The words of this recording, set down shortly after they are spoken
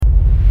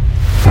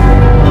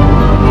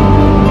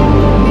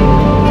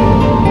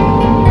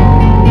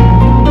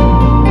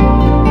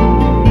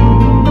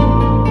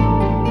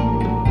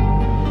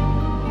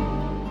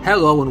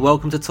Hello and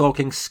welcome to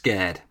Talking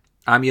Scared.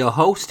 I'm your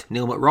host,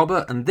 Neil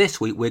McRobert, and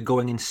this week we're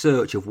going in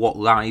search of what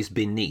lies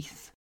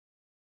beneath.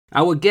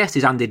 Our guest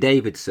is Andy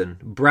Davidson,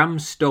 Bram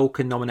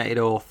Stoker-nominated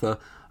author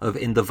of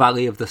In the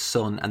Valley of the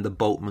Sun and The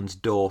Boatman's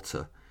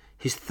Daughter.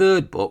 His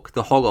third book,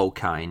 The Hollow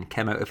Kind,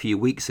 came out a few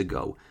weeks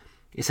ago.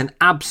 It's an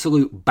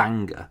absolute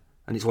banger,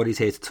 and it's what he's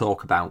here to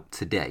talk about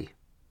today.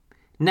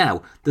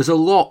 Now, there's a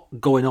lot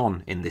going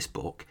on in this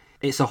book.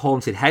 It's a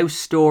haunted house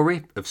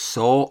story of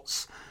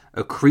sorts,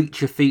 a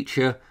creature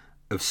feature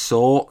of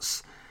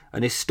sorts,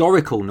 an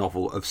historical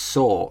novel of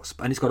sorts,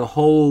 and it's got a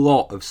whole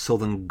lot of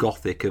Southern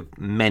Gothic of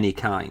many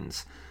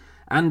kinds.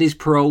 Andy's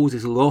prose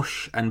is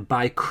lush, and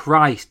by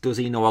Christ does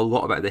he know a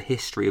lot about the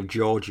history of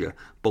Georgia,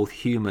 both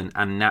human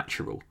and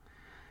natural.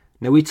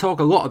 Now we talk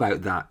a lot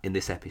about that in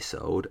this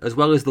episode, as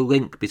well as the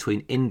link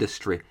between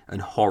industry and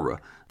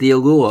horror, the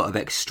allure of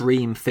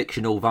extreme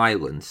fictional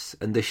violence,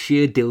 and the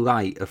sheer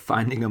delight of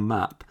finding a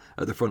map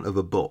at the front of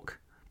a book.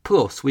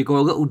 Plus, we go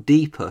a little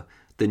deeper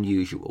than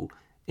usual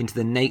into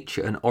the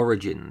nature and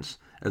origins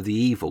of the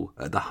evil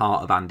at the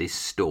heart of Andy's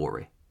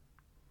story.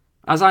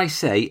 As I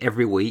say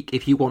every week,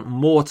 if you want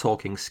more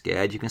Talking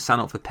Scared, you can sign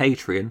up for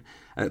Patreon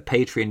at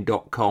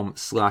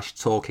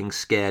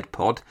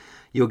patreon.com/talkingscaredpod.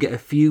 You'll get a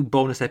few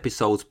bonus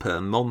episodes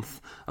per month,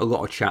 a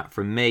lot of chat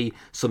from me,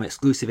 some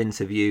exclusive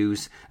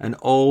interviews, and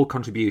all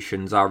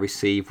contributions are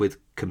received with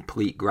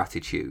complete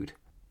gratitude.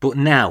 But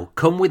now,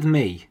 come with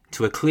me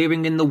to a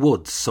clearing in the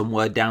woods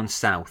somewhere down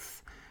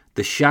south.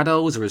 The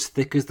shadows are as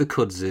thick as the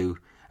kudzu,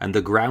 and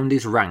the ground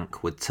is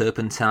rank with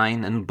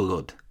turpentine and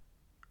blood.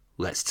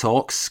 Let's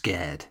talk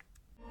scared.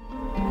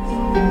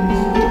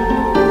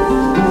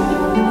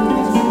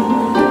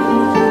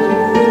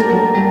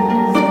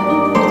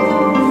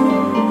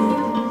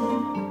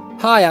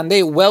 Hi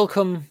Andy,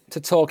 welcome to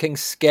Talking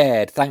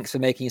Scared. Thanks for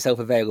making yourself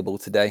available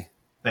today.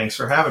 Thanks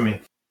for having me.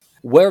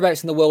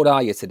 Whereabouts in the world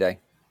are you today?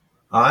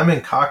 I'm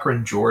in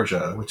Cochran,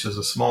 Georgia, which is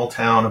a small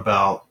town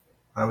about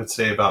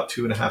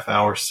 2.5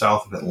 hours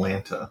south of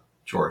Atlanta,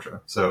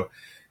 Georgia. So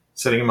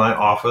sitting in my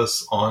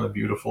office on a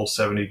beautiful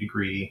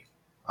 70-degree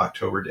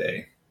October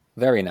day.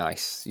 Very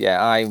nice.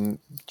 Yeah, I'm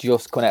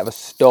just coming out of a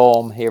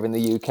storm here in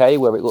the UK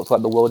where it looks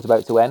like the world's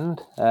about to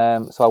end.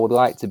 So I would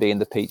like to be in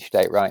the peach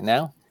state right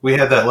now. We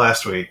had that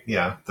last week,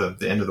 yeah, the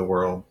end of the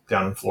world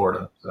down in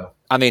Florida. So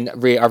I mean,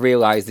 I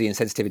realise the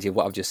insensitivity of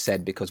what I've just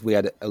said because we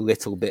had a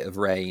little bit of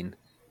rain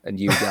and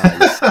you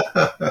guys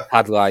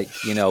had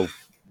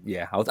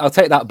yeah, I'll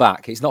take that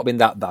back. It's not been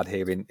that bad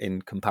here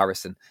in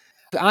comparison.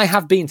 But I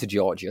have been to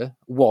Georgia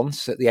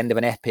once at the end of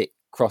an epic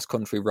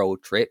cross-country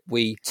road trip.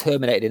 We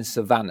terminated in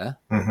Savannah.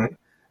 Mm-hmm.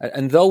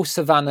 And though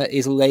Savannah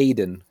is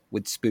laden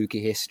with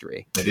spooky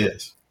history, It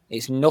is.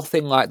 It's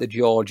nothing like the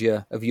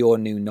Georgia of your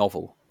new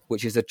novel,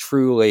 which is a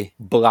truly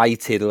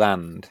blighted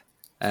land.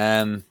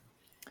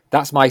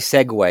 That's my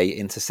segue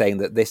into saying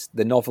that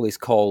the novel is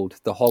called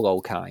The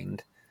Hollow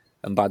Kind.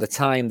 And by the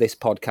time this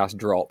podcast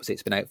drops,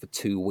 it's been out for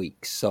 2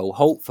 weeks. So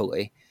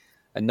hopefully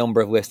a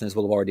number of listeners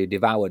will have already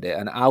devoured it.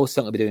 And I'll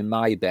certainly be doing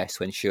my best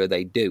to ensure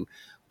they do.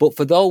 But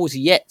for those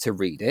yet to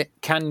read it,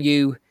 can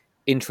you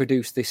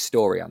introduce this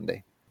story,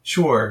 Andy?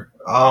 Sure.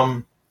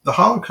 The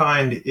Hollow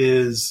Kind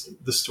is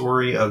the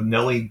story of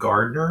Nellie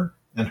Gardner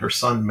and her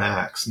son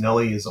Max.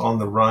 Nellie is on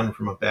the run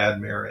from a bad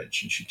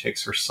marriage, and she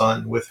takes her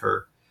son with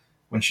her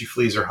when she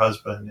flees her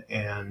husband.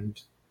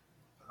 And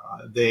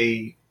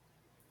they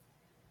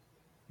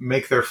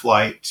make their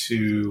flight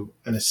to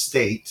an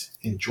estate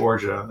in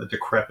Georgia, a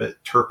decrepit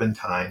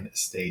turpentine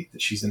estate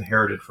that she's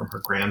inherited from her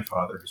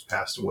grandfather who's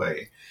passed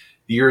away.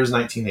 The year is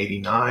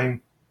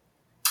 1989,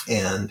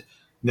 and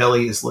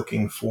Nellie is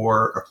looking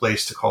for a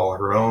place to call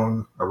her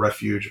own, a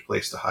refuge, a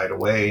place to hide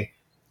away.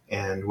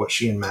 And what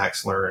she and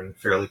Max learn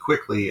fairly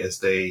quickly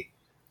as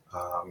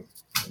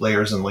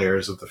layers and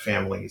layers of the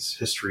family's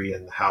history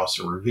and the house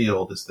are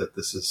revealed is that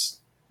this is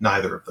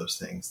neither of those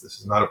things. This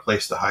is not a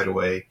place to hide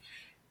away.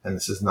 And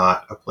this is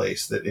not a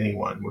place that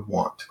anyone would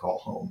want to call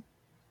home.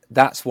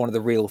 That's one of the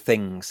real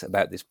things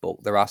about this book.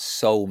 There are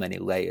so many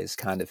layers,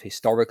 kind of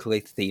historically,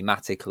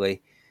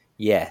 thematically.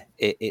 Yeah,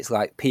 it's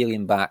like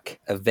peeling back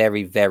a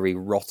very, very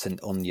rotten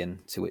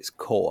onion to its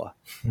core.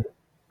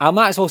 I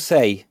might as well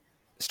say,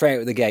 straight out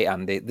of the gate,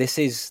 Andy, this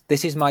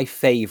is my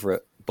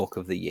favourite book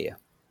of the year,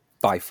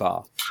 by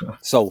far,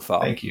 so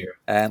far. Thank you.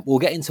 We'll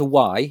get into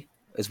why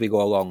as we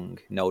go along,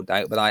 no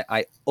doubt, but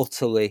I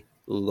utterly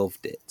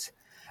loved it.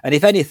 And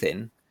if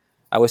anything,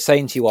 I was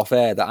saying to you off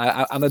air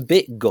that I'm a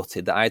bit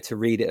gutted that I had to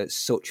read it at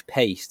such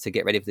pace to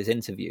get ready for this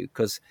interview,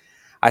 because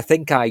I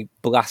think I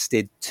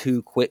blasted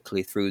too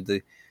quickly through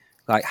the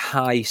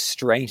high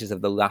strangeness of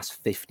the last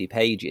 50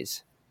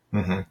 pages.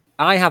 Mm-hmm.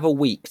 I have a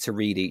week to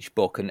read each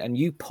book, and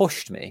you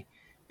pushed me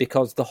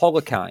because The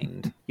Hollow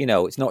Kind,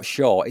 it's not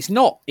short. It's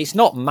not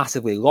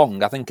massively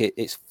long. I think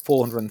it's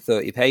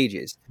 430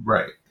 pages.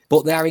 Right.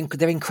 But they're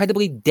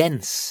incredibly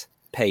dense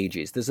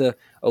pages. There's a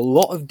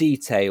lot of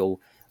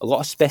detail, a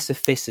lot of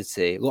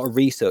specificity, a lot of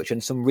research,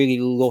 and some really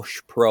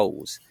lush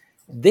prose.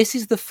 This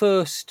is the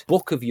first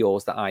book of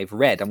yours that I've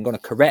read. I'm going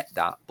to correct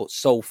that, but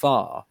so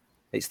far,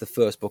 it's the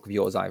first book of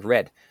yours I've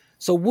read.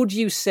 So would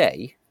you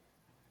say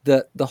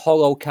that the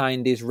hollow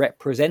kind is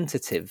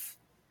representative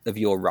of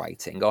your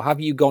writing, or have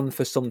you gone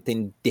for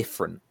something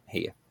different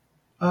here?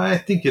 I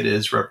think it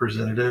is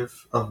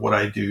representative of what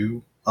I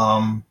do.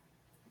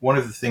 One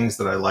of the things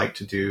that I like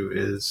to do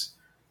is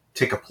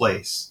take a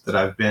place that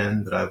I've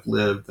been, that I've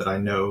lived, that I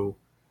know,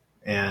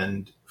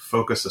 and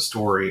focus a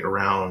story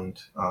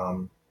around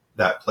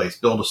that place,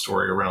 build a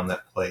story around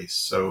that place.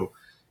 So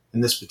in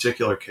this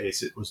particular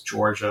case, it was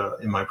Georgia.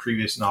 In my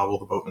previous novel,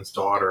 The Boatman's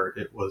Daughter,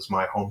 it was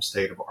my home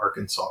state of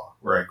Arkansas,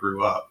 where I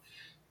grew up.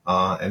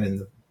 And in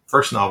the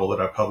first novel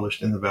that I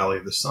published, In the Valley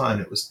of the Sun,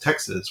 it was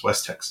Texas,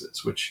 West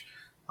Texas, which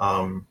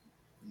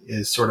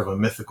is sort of a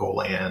mythical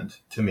land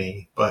to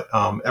me. But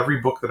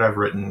every book that I've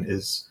written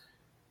is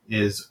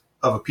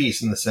of a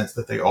piece in the sense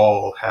that they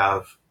all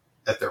have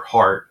at their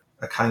heart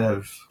a kind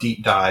of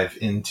deep dive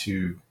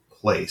into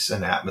place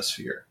and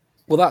atmosphere.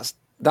 Well,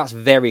 that's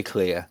very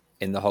clear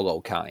in The Hollow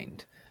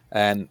Kind.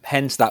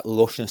 Hence that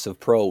lushness of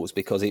prose,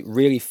 because it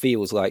really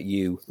feels like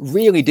you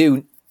really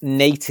do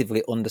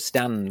natively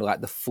understand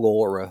like the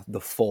flora, the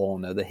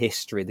fauna, the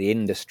history, the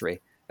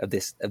industry of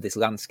this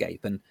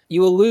landscape. And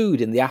you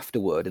allude in the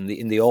afterword,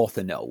 in the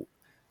author note,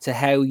 to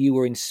how you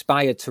were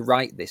inspired to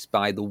write this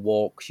by the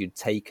walks you'd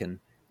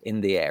taken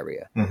in the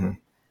area. Mm-hmm.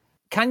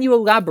 Can you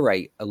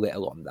elaborate a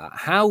little on that?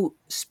 How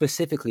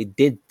specifically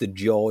did the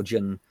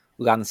Georgian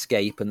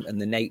landscape and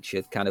the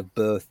nature kind of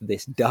birth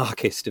this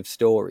darkest of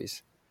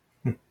stories?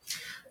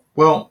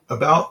 Well,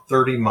 about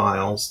 30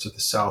 miles to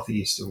the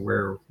southeast of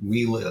where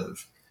we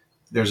live,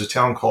 there's a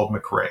town called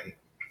McRae.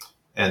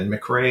 And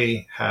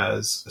McRae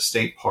has a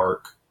state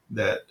park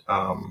that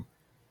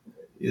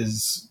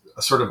is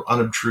a sort of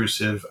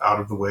unobtrusive, out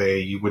of the way,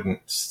 you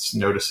wouldn't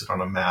notice it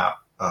on a map,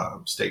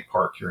 state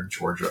park here in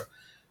Georgia.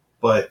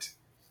 But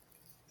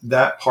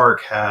that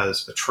park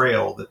has a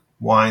trail that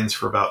winds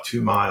for about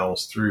 2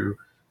 miles through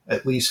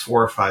at least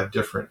 4 or 5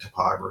 different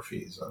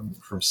topographies,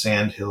 from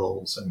sand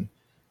hills and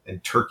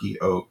turkey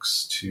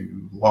oaks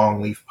to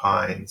longleaf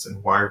pines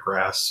and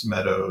wiregrass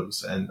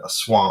meadows and a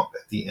swamp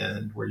at the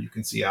end where you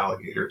can see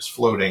alligators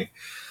floating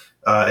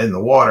in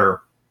the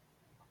water.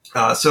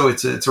 So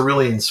it's a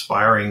really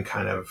inspiring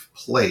kind of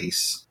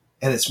place.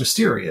 And it's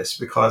mysterious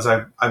because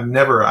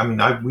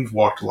we've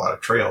walked a lot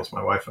of trails,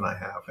 my wife and I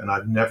have, and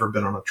I've never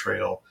been on a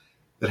trail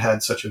that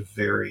had such a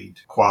varied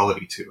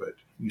quality to it.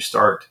 You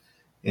start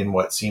in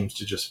what seems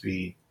to just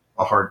be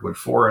a hardwood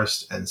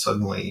forest, and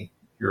suddenly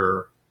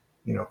you're,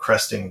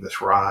 cresting this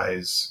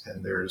rise,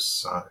 and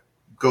there's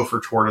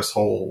gopher tortoise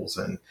holes,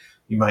 and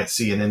you might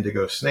see an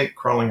indigo snake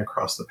crawling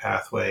across the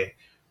pathway.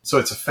 So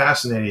it's a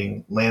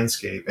fascinating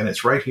landscape, and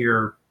it's right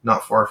here,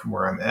 not far from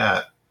where I'm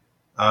at.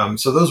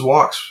 So those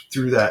walks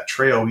through that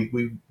trail,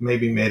 we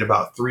maybe made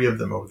about 3 of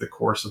them over the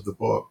course of the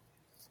book,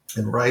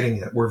 and writing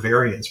it were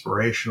very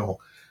inspirational.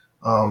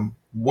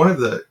 One of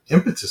the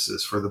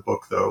impetuses for the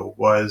book, though,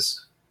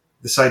 was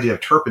this idea of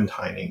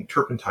turpentine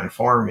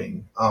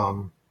farming.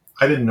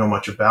 I didn't know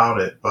much about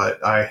it,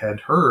 but I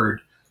had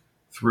heard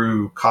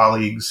through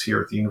colleagues here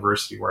at the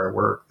university where I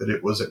work that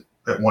it was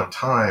at one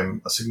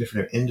time a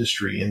significant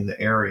industry in the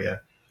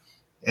area.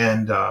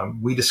 And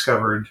we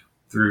discovered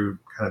through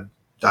kind of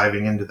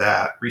diving into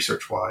that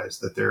research-wise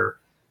that there,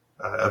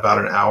 about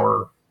an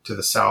hour to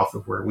the south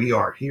of where we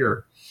are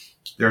here,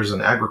 there's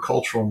an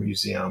agricultural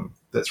museum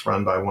that's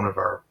run by one of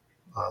our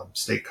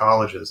state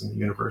colleges in the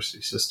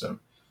university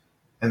system.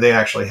 And they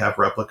actually have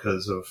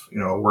replicas of,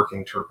 a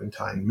working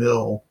turpentine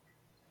mill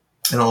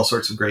and all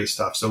sorts of great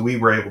stuff. So we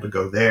were able to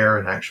go there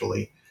and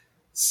actually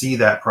see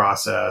that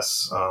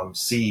process,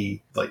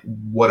 see like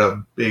what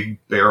a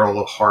big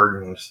barrel of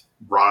hardened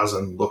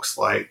rosin looks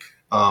like.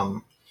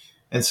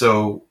 And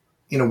so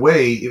in a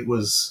way, it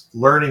was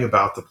learning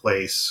about the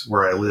place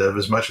where I live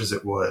as much as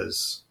it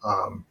was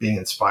being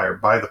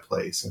inspired by the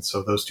place. And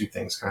so those two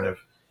things kind of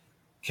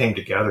came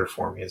together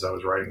for me as I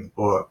was writing the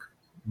book.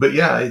 But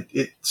yeah,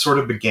 it sort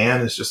of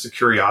began as just a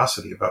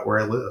curiosity about where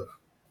I live.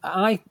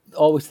 I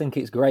always think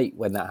it's great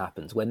when that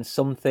happens, when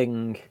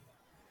something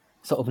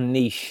sort of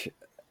niche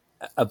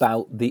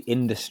about the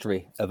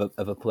industry of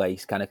a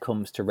place kind of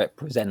comes to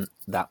represent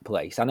that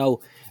place. I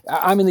know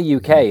I'm in the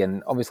UK,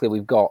 and obviously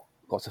we've got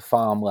lots of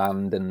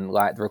farmland, and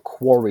like there are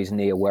quarries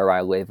near where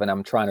I live, and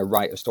I'm trying to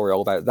write a story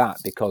all about that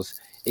because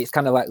it's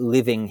kind of like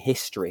living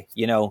history,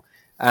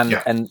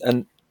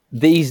 and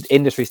these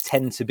industries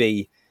tend to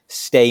be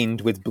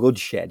stained with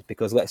bloodshed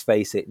because, let's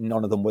face it,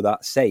 none of them were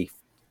that safe.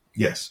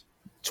 Yes.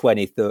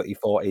 20, 30,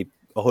 40,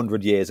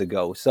 100 years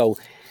ago. So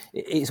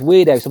it's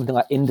weird how something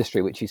like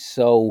industry, which is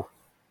so,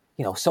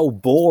 so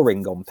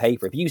boring on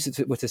paper. If you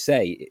were to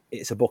say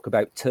it's a book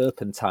about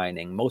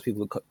turpentining, most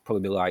people would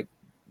probably be like,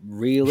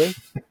 really?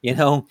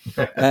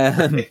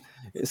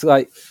 It's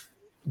like,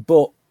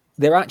 but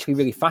they're actually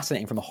really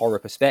fascinating from a horror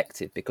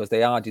perspective because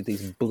they are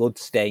these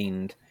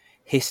blood-stained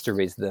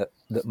histories that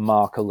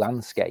mark a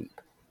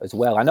landscape as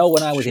well. I know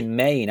when I was in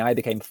Maine, I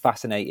became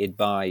fascinated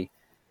by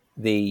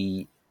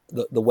the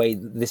way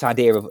this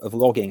idea of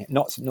logging,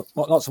 not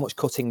so much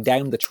cutting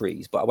down the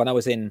trees, but when I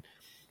was in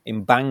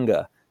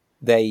Bangor,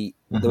 there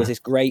was this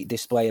great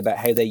display about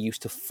how they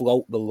used to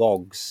float the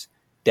logs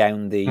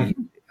down the,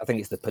 I think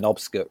it's the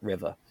Penobscot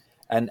River.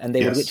 And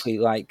they would literally,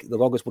 like, the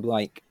loggers would,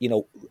 like, you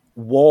know,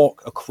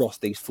 walk across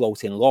these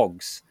floating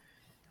logs.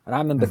 And I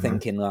remember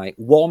thinking, like,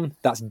 one,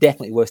 that's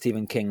definitely where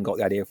Stephen King got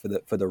the idea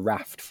for the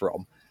raft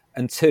from.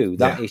 And two,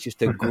 that is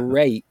just a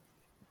great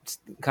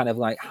kind of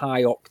like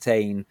high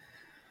octane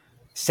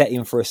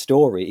setting for a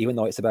story, even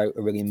though it's about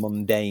a really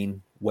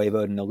mundane way of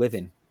earning a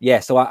living. Yeah,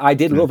 so I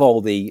did love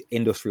all the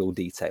industrial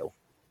detail.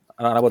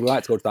 And I would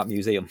like to go to that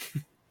museum.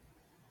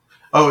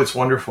 Oh, it's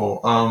wonderful.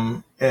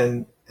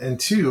 And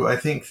two, I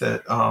think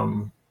that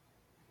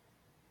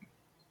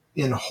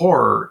in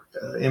horror,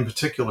 in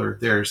particular,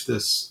 there's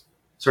this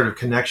sort of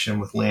connection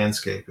with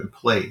landscape and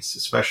place,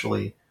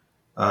 especially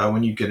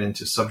when you get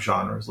into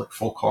subgenres like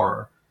folk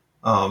horror.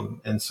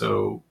 And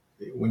so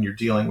when you're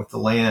dealing with the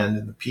land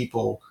and the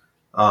people,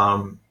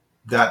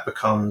 that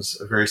becomes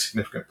a very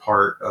significant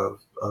part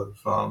of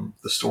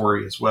the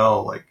story as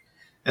well. Like,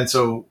 and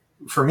so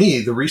for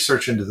me, the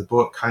research into the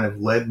book kind of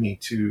led me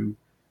to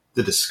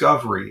the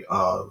discovery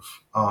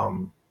of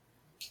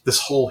this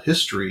whole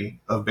history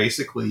of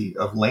basically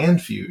of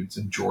land feuds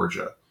in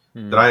Georgia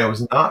that I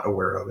was not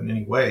aware of in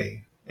any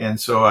way. And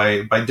so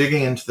by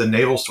digging into the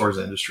naval stores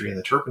industry and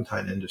the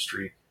turpentine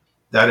industry,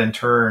 that in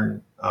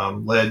turn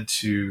led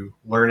to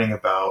learning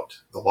about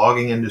the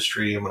logging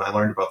industry. And when I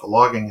learned about the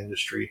logging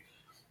industry,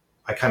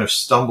 I kind of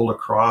stumbled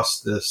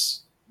across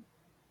this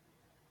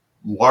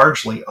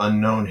largely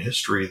unknown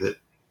history that,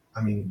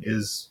 I mean,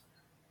 is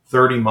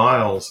 30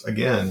 miles,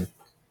 again,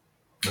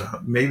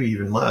 maybe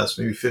even less,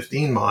 maybe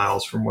 15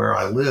 miles from where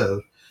I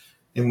live,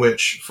 in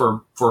which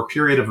for a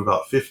period of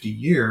about 50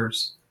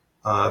 years,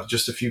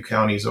 just a few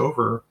counties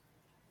over,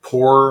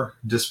 poor,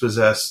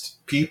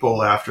 dispossessed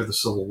people after the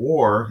Civil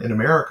War in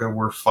America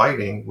were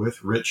fighting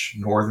with rich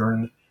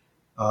northern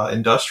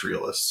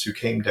industrialists who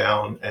came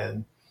down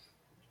and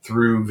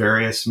through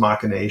various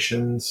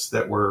machinations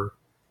that were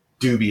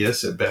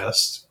dubious at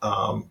best,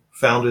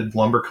 founded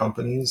lumber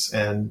companies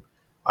and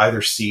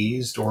either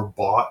seized or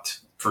bought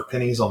for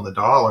pennies on the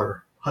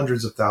dollar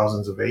hundreds of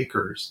thousands of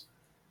acres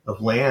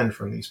of land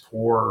from these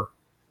poor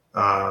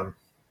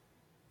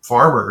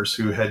farmers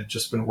who had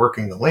just been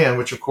working the land,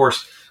 which of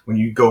course, when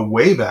you go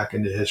way back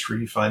into history,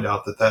 you find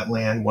out that that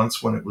land,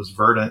 once when it was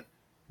verdant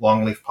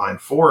longleaf pine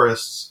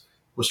forests,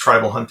 was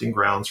tribal hunting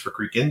grounds for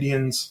Creek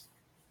Indians.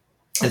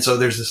 And so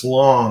there's this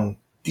long,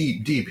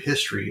 deep, deep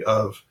history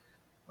of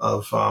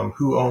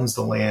who owns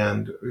the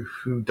land,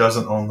 who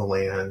doesn't own the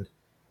land,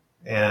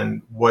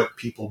 and what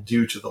people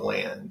do to the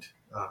land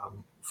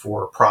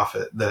for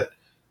profit, that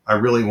I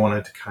really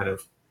wanted to kind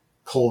of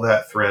pull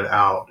that thread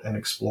out and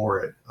explore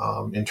it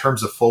in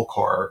terms of folk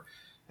horror.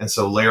 And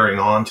so layering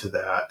on to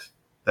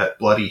that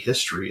bloody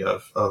history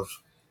of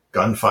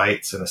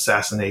gunfights and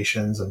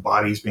assassinations and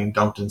bodies being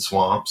dumped in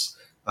swamps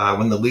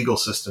when the legal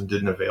system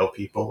didn't avail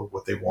people of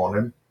what they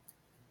wanted.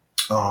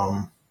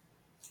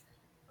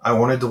 I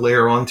wanted to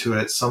layer onto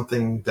it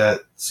something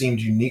that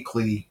seemed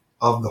uniquely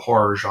of the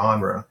horror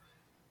genre.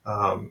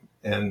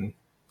 And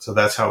so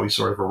that's how we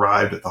sort of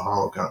arrived at the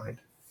Holokind.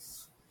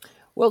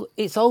 Well,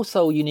 it's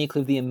also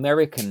uniquely the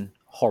American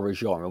horror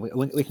genre.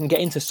 We can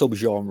get into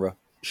subgenre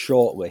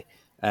shortly,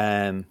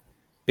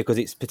 because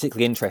it's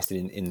particularly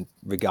interesting in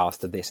regards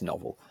to this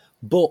novel.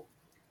 But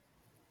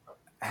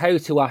how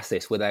to ask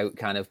this without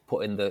kind of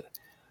putting the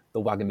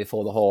wagon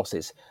before the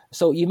horses?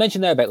 So you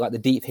mentioned there about like the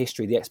deep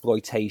history, the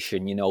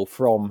exploitation, you know,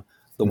 from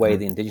the way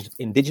the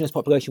indigenous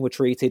population were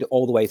treated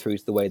all the way through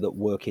to the way that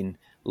working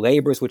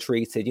labourers were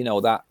treated, you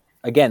know, that,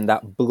 again,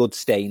 that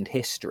blood-stained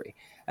history.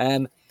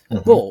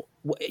 But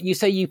you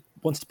say you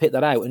wanted to pick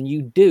that out, and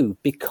you do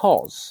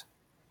because,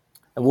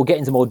 and we'll get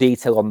into more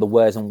detail on the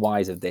wheres and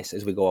whys of this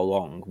as we go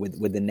along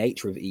with the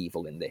nature of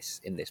evil in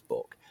this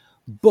book.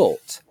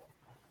 But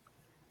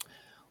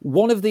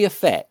one of the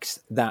effects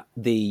that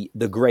the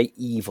great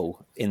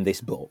evil in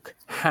this book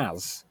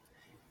has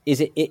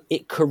is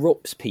it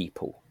corrupts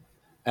people.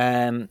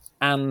 And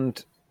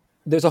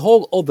there's a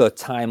whole other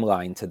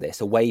timeline to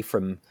this, away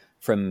from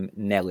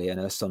Nellie and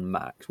her son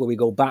Max, where we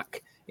go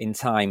back in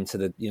time to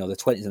the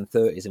 20s and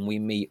 30s, and we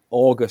meet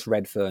August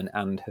Redfern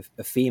and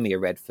Euphemia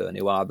Redfern,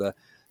 who are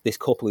this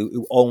couple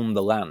who own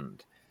the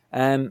land,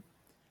 and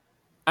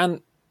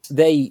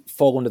they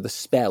fall under the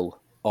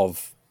spell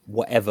of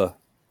whatever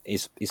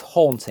is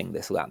haunting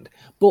this land.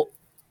 But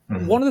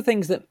one of the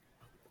things that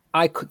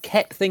I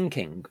kept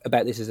thinking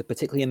about this as a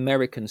particularly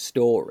American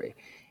story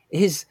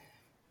is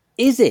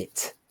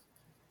it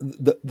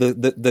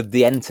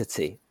the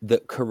entity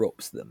that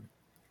corrupts them,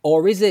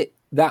 or is it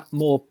that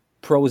more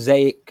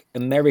prosaic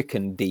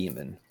American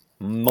demon,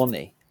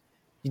 money?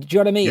 Do you know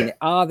what I mean? Yeah.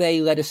 Are they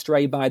led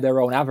astray by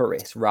their own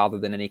avarice rather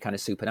than any kind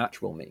of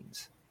supernatural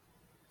means?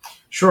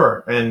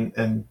 Sure,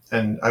 and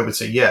I would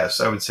say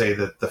yes. I would say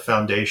that the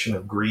foundation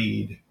of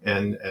greed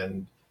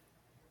and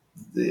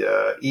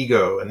the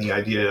ego and the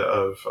idea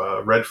of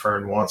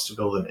Redfern wants to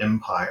build an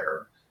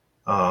empire.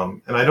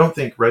 And I don't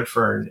think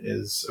Redfern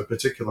is a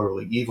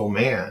particularly evil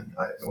man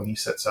when he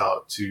sets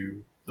out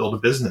to build a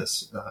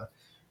business.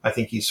 I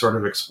think he's sort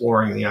of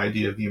exploring the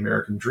idea of the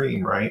American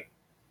dream, right?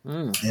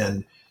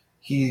 And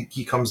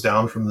he comes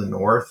down from the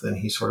north, and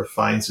he sort of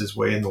finds his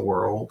way in the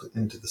world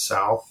into the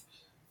South,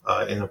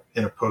 in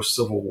a post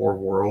Civil War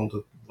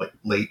world, like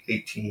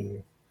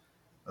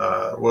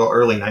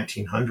early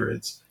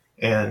 1900s,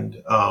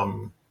 and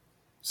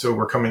so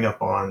we're coming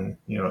up on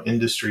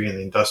industry and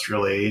the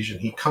industrial age, and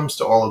he comes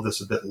to all of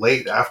this a bit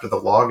late after the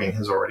logging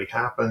has already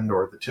happened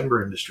or the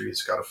timber industry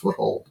has got a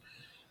foothold,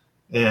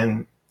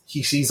 and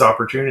he sees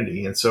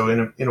opportunity. And so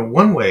in a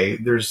one way,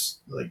 there's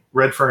like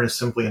Redfern is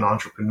simply an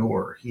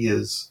entrepreneur. He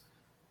is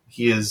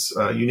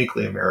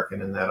uniquely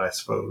American in that, I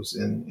suppose,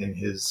 in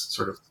his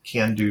sort of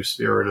can-do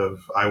spirit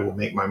of I will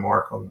make my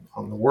mark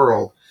on the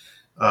world,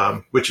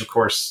 which of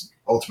course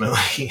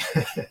ultimately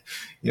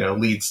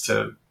leads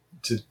to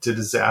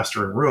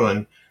disaster and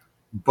ruin.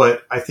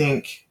 But I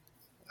think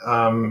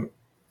in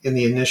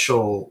the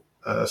initial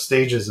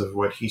stages of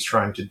what he's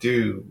trying to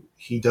do,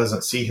 he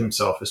doesn't see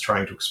himself as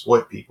trying to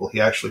exploit people. He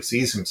actually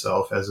sees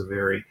himself as a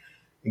very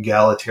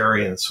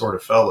egalitarian sort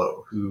of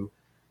fellow who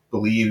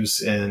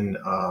believes in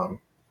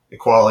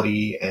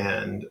equality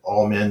and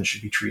all men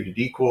should be treated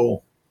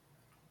equal.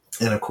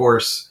 And of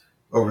course,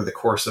 over the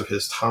course of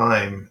his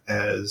time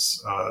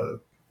as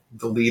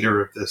the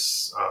leader of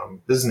this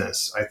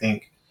business, I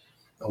think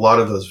a lot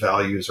of those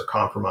values are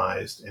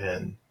compromised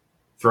and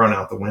thrown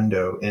out the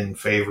window in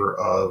favor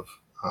of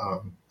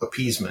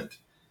appeasement.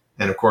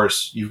 And of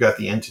course, you've got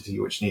the entity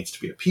which needs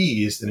to be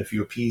appeased. And if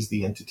you appease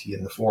the entity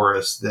in the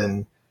forest,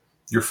 then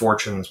your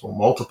fortunes will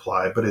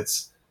multiply. But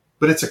it's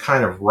a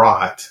kind of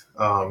rot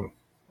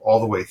all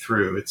the way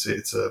through.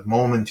 It's a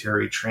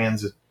momentary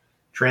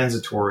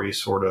transitory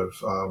sort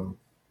of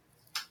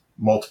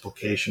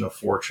multiplication of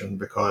fortune,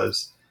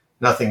 because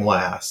nothing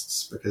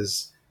lasts,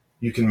 because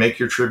you can make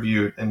your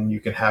tribute and you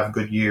can have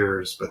good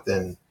years, but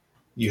then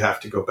you have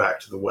to go back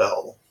to the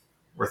well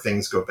where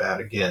things go bad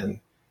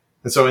again.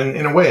 And so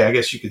in a way, I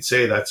guess you could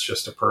say that's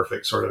just a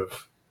perfect sort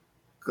of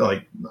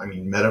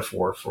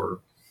metaphor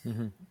for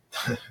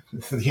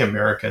the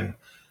American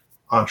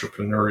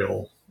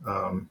entrepreneurial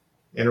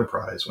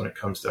enterprise when it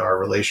comes to our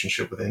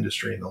relationship with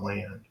industry and the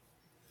land.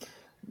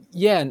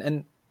 Yeah,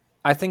 and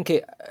I think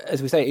it,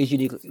 as we say, it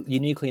is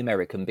uniquely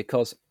American,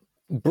 because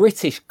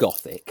British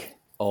Gothic,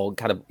 or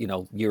kind of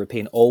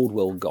European Old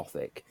World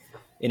Gothic,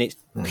 in its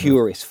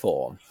purest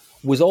form,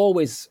 was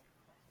always,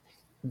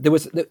 there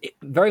was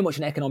very much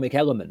an economic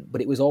element,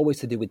 but it was always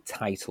to do with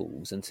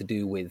titles and to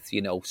do with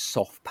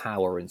soft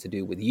power and to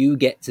do with you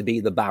get to be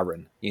the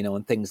Baron,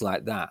 and things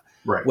like that.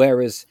 Right.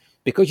 Whereas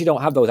because you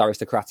don't have those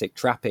aristocratic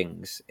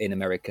trappings in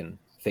American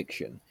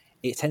fiction,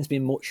 it tends to be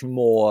much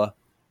more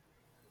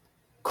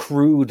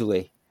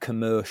crudely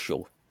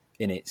commercial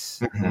in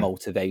its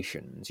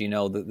motivations.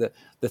 The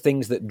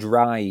things that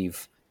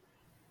drive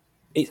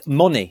it,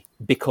 money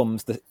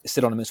becomes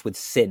synonymous with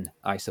sin,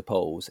 I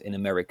suppose, in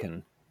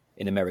American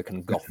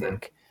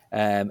Gothic.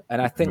 And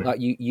I think that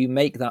you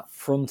make that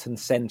front and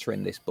center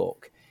in this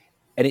book.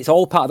 And it's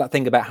all part of that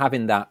thing about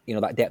having that,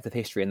 that depth of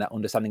history and that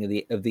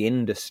understanding of the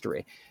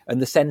industry,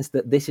 and the sense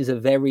that this is a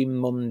very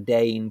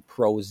mundane,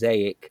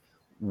 prosaic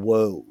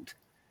world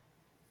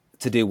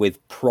to do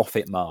with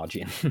profit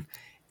margin,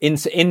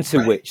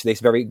 into which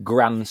this very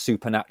grand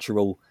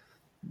supernatural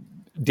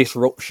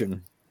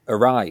disruption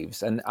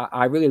arrives. And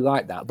I really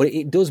like that. But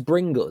it does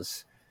bring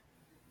us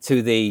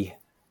to the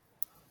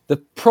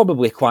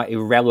probably quite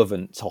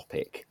irrelevant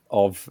topic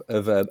of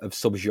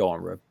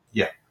subgenre.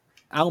 Yeah.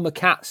 Alma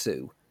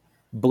Katsu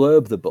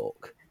blurbed the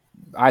book,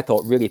 I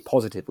thought, really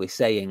positively,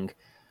 saying,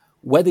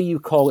 whether you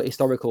call it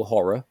historical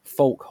horror,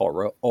 folk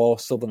horror, or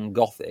Southern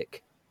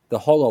Gothic, the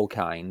hollow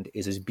kind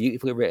is as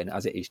beautifully written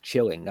as it is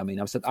chilling. I mean,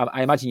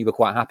 I imagine you were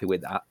quite happy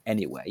with that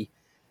anyway.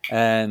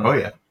 Oh,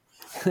 yeah.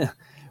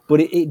 But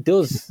it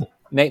does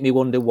make me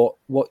wonder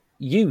what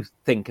you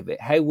think of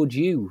it. How would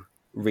you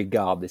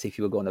regard this if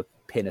you were going to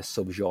pin a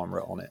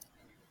subgenre on it?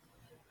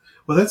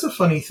 Well, that's a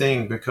funny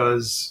thing,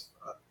 because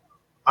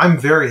I'm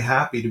very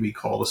happy to be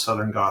called a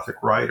Southern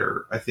Gothic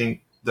writer. I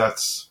think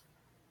that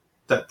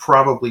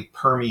probably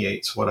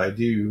permeates what I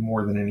do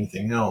more than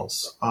anything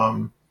else.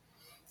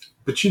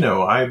 But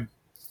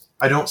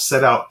I don't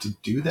set out to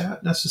do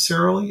that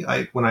necessarily.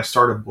 When I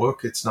start a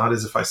book, it's not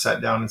as if I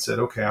sat down and said,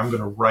 okay, I'm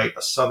going to write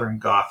a Southern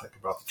Gothic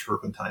about the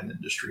turpentine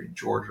industry in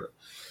Georgia.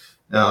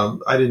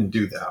 I didn't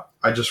do that.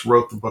 I just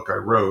wrote the book I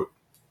wrote.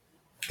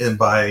 And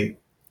by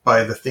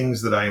the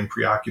things that I am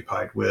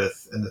preoccupied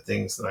with and the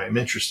things that I am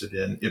interested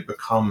in, it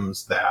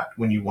becomes that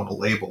when you want to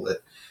label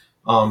it.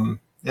 And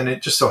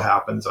it just so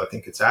happens, I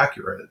think it's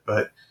accurate.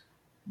 But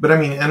I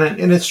mean,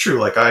 and it's true.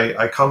 Like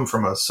I come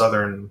from a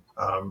Southern,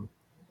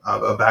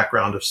 a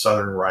background of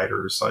Southern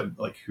writers,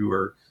 who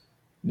are,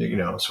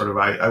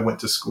 I went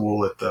to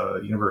school at the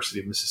University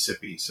of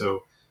Mississippi.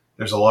 So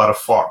there's a lot of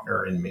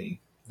Faulkner in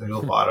me. There's a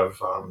lot of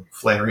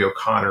Flannery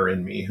O'Connor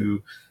in me,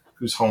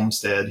 whose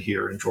homestead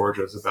here in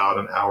Georgia is about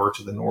an hour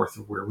to the north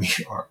of where we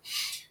are.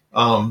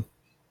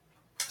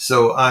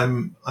 So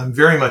I'm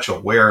very much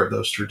aware of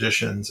those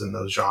traditions and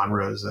those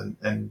genres,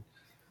 and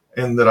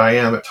that I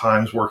am at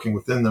times working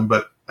within them.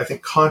 But I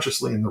think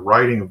consciously in the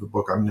writing of the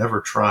book, I'm never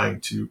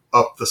trying to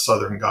up the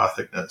Southern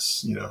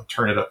Gothicness,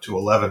 turn it up to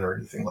 11 or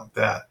anything like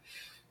that.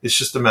 It's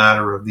just a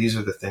matter of these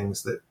are the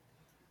things that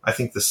I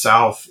think the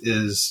South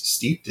is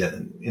steeped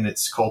in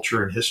its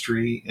culture and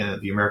history, and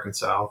the American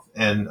South.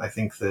 And I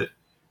think that,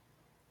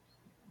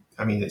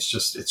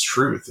 it's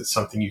truth. It's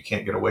something you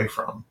can't get away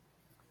from.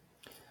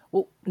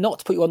 Well, not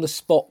to put you on the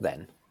spot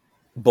then,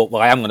 but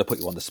I am going to put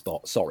you on the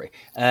spot, sorry.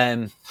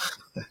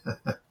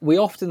 We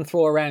often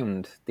throw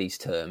around these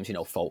terms,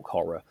 folk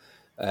horror,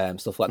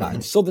 stuff like that. Mm-hmm.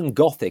 And Southern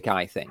Gothic,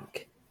 I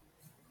think,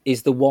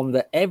 is the one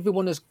that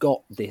everyone has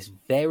got this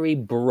very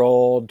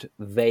broad,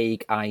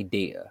 vague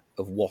idea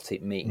of what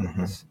it means.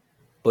 Mm-hmm.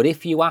 But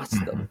if you ask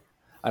mm-hmm. them,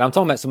 and I'm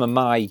talking about some of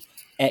my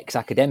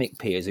ex-academic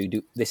peers who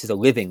do this is a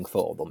living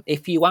for them,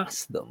 if you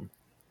ask them,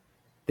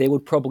 they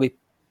would probably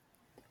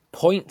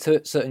point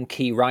to certain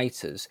key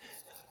writers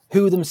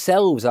who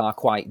themselves are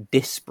quite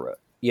disparate,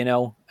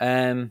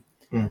 And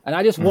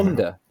I just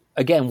wonder,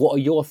 again, what are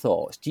your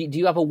thoughts? Do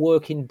you have a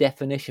working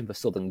definition for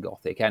Southern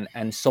Gothic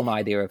and some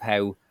idea of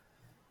how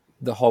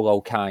the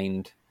Hollow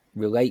Kind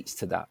relates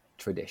to that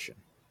tradition?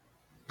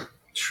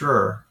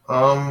 Sure.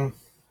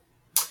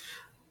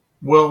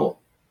 Well,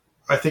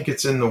 I think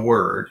it's in the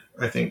word.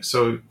 I think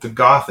so. The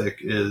Gothic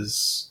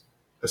is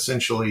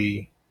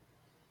essentially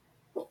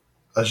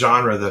a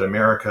genre that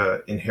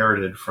America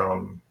inherited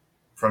from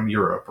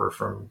Europe or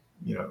from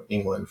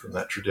England, from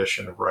that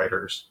tradition of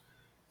writers.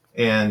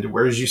 And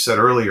whereas you said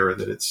earlier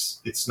that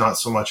it's not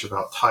so much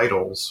about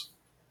titles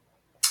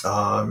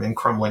and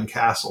crumbling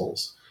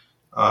castles,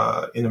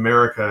 in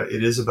America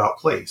it is about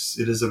place.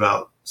 It is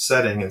about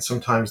setting, and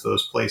sometimes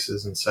those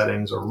places and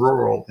settings are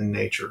rural in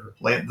nature.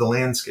 The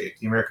landscape,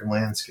 the American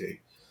landscape,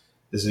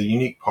 is a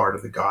unique part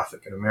of the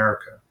Gothic in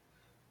America.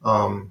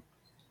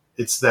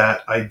 It's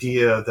that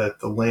idea that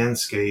the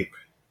landscape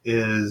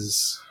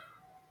is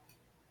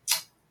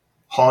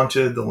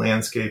haunted, the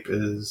landscape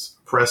is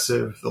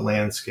oppressive, the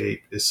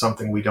landscape is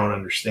something we don't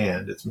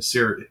understand. It's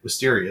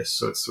mysterious,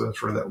 so it's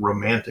sort of that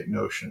romantic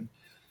notion.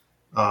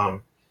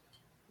 And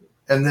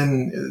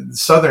then the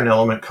Southern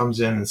element comes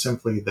in, and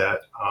simply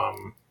that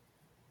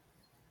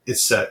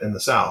it's set in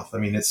the South.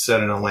 It's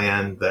set in a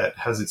land that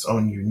has its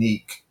own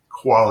unique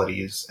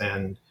qualities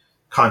and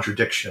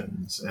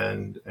contradictions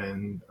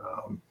and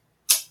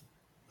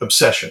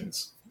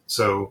obsessions.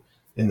 So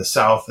in the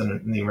South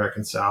and in the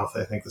American South,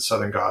 I think the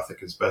Southern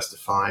Gothic is best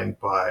defined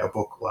by a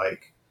book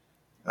like,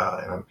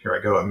 and here I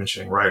go, I'm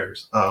mentioning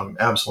writers,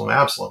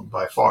 Absalom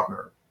by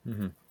Faulkner.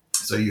 Mm-hmm.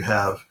 So you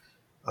have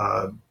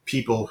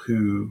people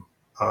who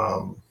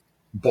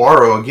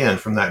borrow, again,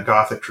 from that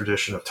Gothic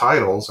tradition of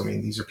titles.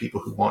 These are people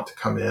who want to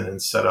come in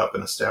and set up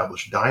and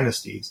establish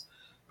dynasties.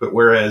 But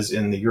whereas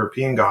in the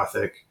European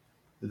Gothic,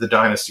 the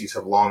dynasties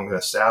have long been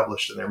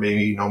established and there may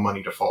be no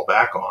money to fall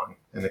back on,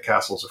 and the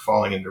castles are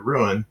falling into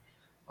ruin.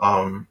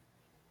 In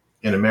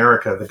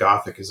America, the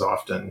Gothic is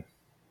often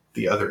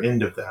the other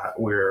end of that,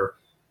 where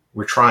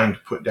we're trying to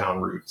put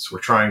down roots. We're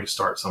trying to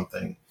start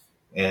something,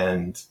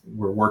 and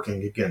we're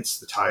working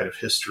against the tide of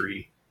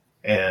history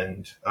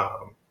and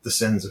the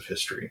sins of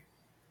history.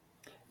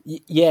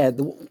 Yeah,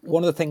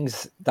 one of the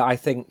things that I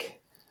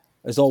think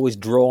has always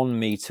drawn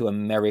me to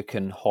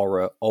American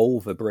horror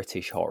over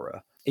British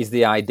horror is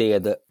the idea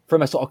that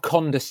from a sort of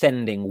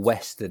condescending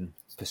Western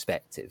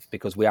perspective,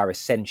 because we are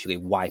essentially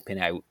wiping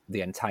out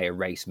the entire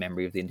race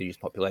memory of the indigenous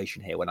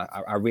population here, when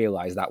I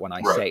realise that when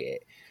I say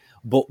it,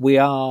 but we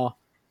are...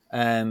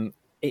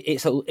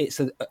 It's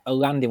a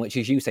land in which,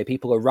 as you say,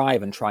 people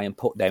arrive and try and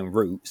put down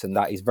roots, and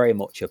that is very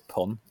much a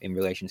pun in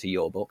relation to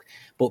your book.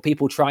 But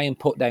people try and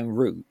put down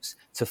roots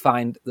to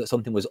find that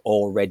something was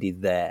already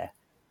there,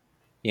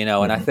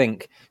 And I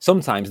think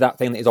sometimes that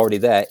thing that is already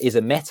there is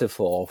a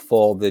metaphor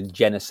for the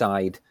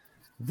genocide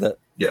that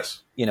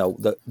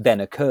that then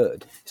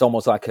occurred. It's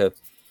almost like a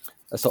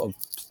sort of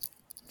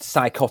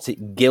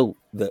psychotic guilt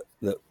that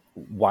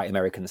white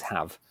Americans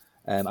have,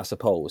 I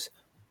suppose.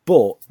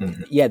 But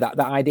that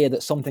idea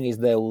that something is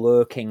there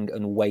lurking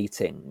and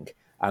waiting,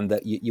 and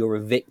that you're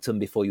a victim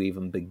before you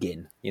even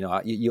begin.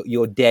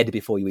 You're dead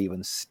before you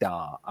even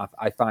start.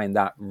 I find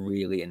that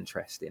really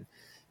interesting,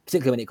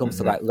 particularly when it comes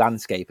to like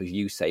landscape, as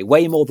you say,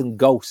 way more than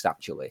ghosts.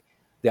 Actually,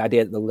 the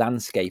idea that the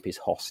landscape is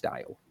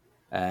hostile.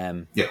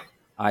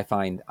 I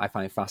find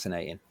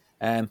fascinating.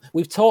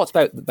 We've talked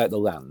about the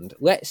land.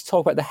 Let's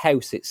talk about the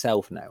house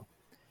itself now,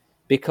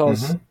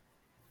 because.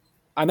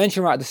 I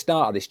mentioned right at the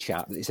start of this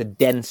chat that it's a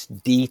dense,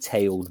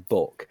 detailed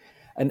book.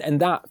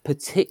 And that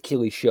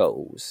particularly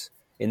shows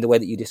in the way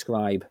that you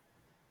describe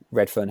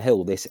Redfern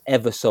Hill, this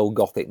ever so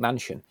Gothic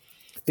mansion,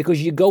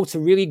 because you go to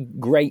really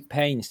great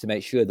pains to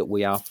make sure that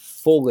we are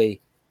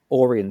fully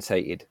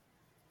orientated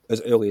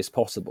as early as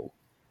possible.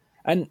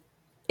 And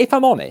if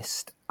I'm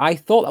honest, I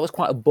thought that was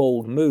quite a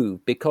bold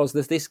move, because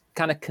there's this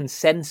kind of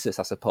consensus,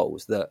 I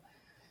suppose, that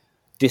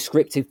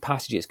descriptive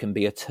passages can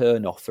be a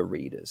turn-off for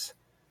readers.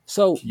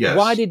 So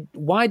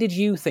why did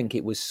you think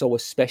it was so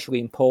especially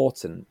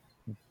important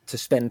to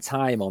spend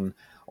time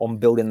on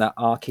building that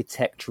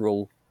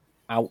architectural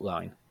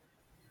outline?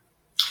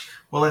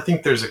 Well, I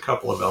think there's a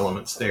couple of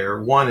elements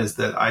there. One is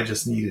that I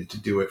just needed to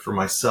do it for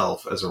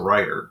myself as a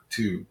writer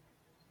to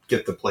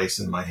get the place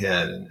in my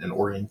head and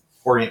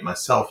orient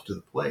myself to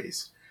the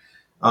place.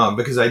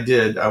 Because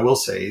I will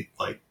say,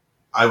 like,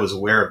 I was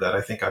aware of that.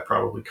 I think I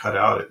probably cut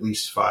out at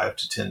least 5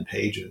 to 10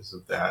 pages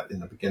of that in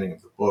the beginning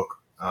of the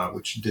book,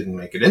 which didn't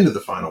make it into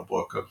the final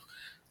book of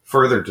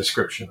further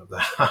description of the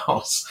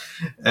house.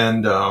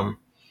 And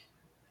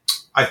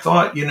I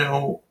thought,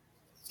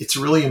 it's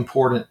really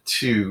important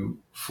too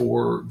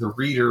for the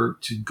reader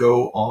to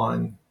go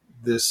on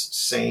this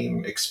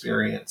same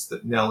experience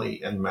that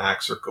Nellie and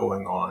Max are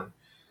going on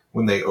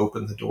when they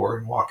open the door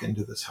and walk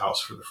into this house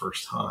for the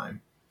first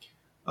time.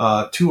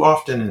 Too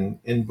often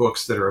in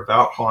books that are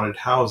about haunted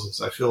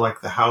houses, I feel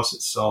like the house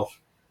itself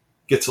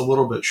gets a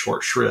little bit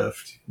short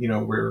shrift.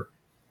 We're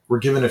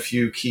given a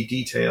few key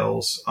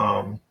details,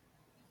 and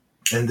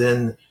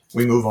then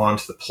we move on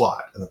to the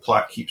plot, and the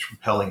plot keeps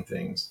propelling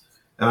things.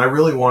 And I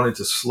really wanted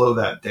to slow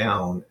that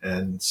down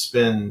and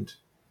spend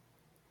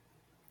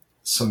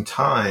some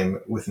time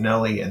with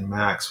Nellie and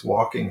Max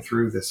walking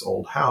through this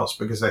old house,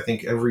 because I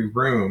think every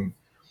room,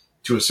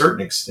 to a certain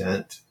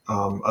extent,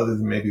 other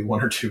than maybe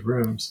 1 or 2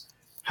 rooms,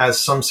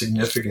 has some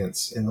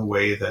significance in the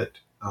way that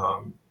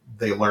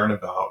they learn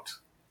about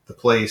the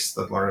place,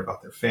 they learn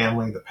about their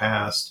family, the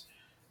past.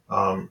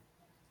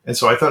 And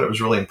so I thought it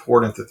was really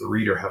important that the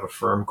reader have a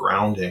firm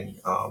grounding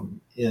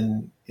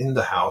in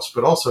the house,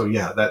 but also,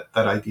 that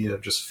idea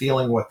of just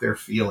feeling what they're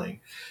feeling,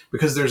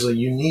 because there's a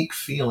unique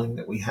feeling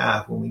that we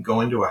have when we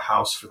go into a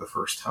house for the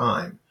first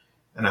time,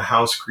 and a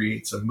house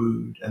creates a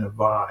mood and a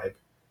vibe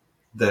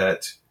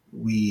that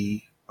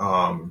we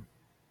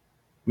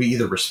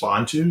either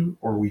respond to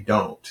or we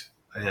don't.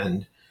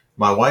 And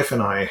my wife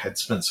and I had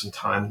spent some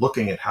time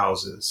looking at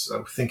houses,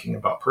 thinking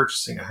about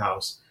purchasing a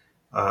house.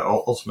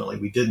 Ultimately,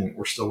 we didn't.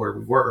 We're still where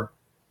we were.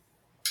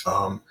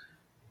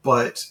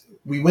 But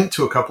we went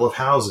to a couple of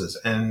houses,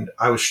 and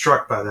I was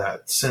struck by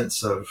that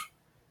sense of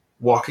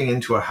walking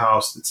into a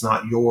house that's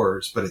not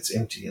yours, but it's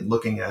empty, and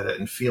looking at it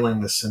and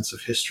feeling the sense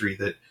of history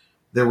that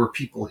there were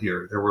people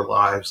here, there were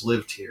lives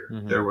lived here.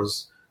 Mm-hmm. There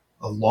was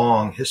a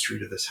long history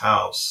to this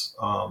house.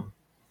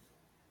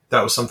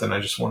 That was something I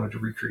just wanted to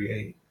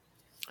recreate.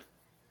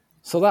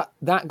 So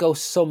that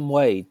goes some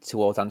way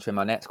towards answering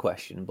my next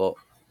question, but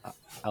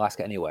I'll ask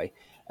it anyway.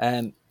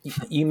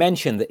 You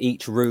mentioned that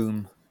each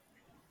room,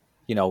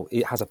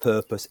 it has a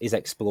purpose, is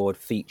explored,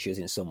 features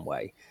in some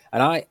way.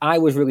 And I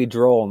was really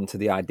drawn to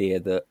the idea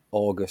that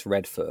August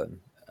Redfern,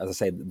 as I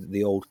say,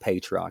 the old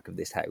patriarch of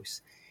this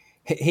house,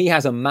 he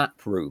has a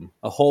map room,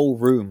 a whole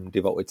room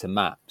devoted to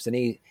maps.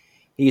 And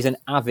he's an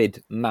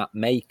avid map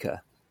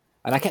maker.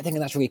 And I kept thinking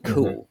that's really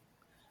cool. Mm-hmm.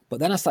 But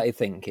then I started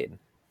thinking,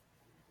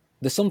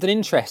 there's something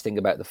interesting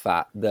about the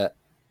fact that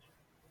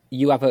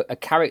you have a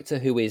character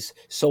who is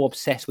so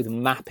obsessed with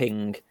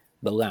mapping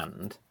the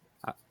land,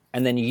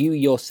 and then you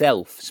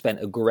yourself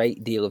spent a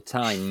great deal of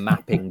time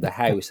mapping the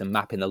house and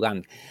mapping the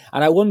land.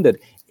 And I wondered,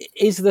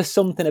 is there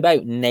something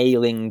about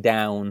nailing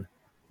down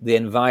the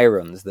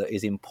environs that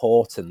is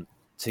important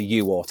to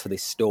you or to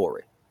this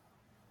story?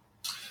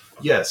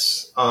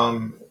 Yes.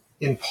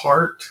 In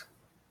part,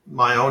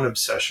 my own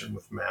obsession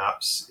with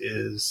maps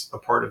is a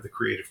part of the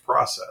creative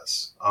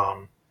process.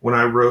 When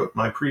I wrote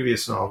my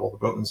previous novel, The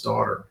Boatman's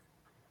Daughter,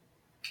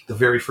 the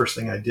very first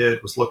thing I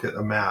did was look at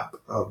a map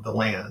of the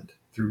land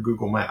through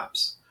Google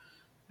Maps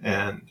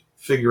and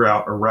figure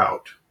out a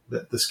route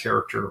that this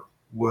character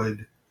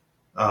would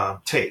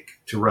take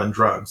to run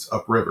drugs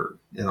upriver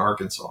in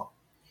Arkansas.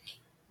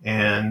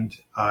 And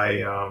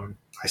I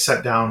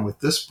sat down with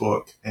this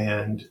book,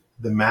 and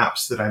the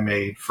maps that I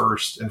made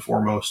first and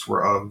foremost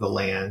were of the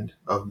land,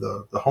 of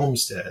the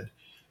homestead.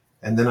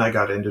 And then I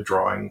got into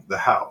drawing the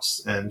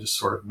house and just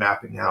sort of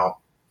mapping out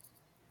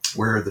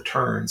where are the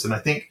turns. And I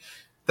think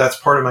that's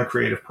part of my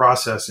creative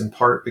process, in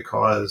part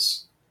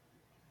because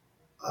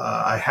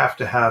I have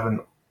to have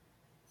an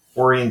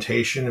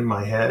orientation in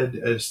my head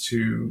as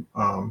to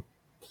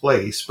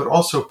place, but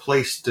also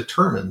place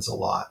determines a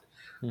lot.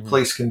 Mm-hmm.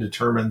 Place can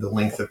determine the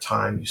length of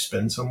time you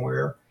spend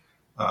somewhere.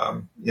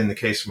 In the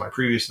case of my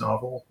previous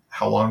novel,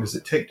 how long does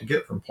it take to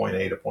get from point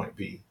A to point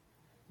B?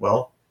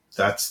 Well,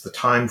 that's the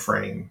time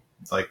frame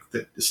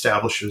that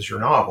establishes your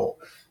novel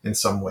in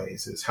some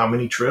ways, is how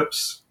many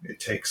trips it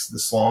takes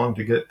this long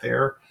to get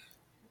there.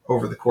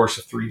 Over the course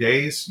of 3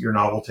 days, your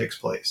novel takes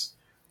place.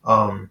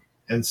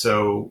 And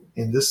so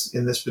in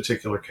this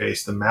particular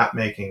case, the map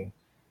making,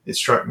 it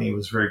struck me,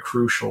 was very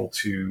crucial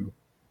to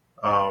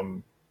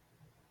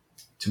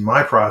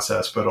my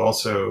process, but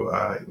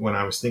also when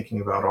I was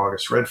thinking about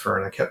August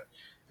Redfern, I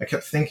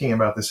kept thinking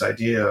about this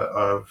idea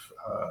of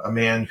a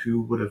man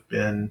who would have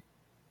been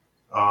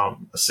a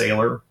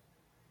sailor,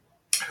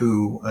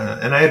 who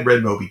and I had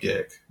read Moby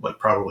Dick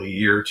probably a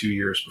year or 2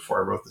 years before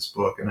I wrote this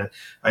book, and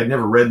I'd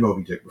never read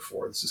Moby Dick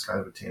before. This is kind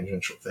of a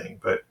tangential thing,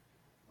 but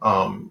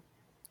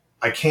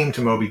I came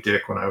to Moby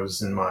Dick when I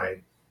was in my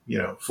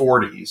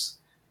 40s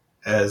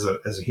as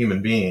a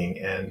human being,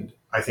 and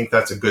I think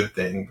that's a good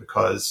thing,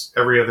 because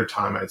every other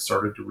time I'd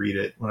started to read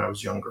it when I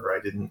was younger,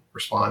 I didn't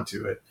respond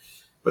to it.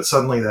 But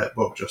suddenly that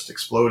book just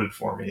exploded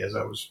for me as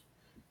I was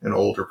an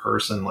older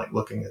person, like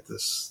looking at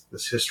this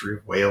history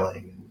of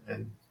whaling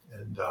and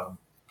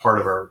part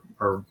of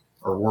our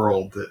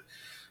world that,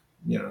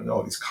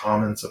 all these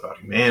comments about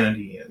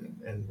humanity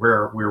and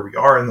where we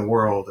are in the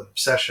world and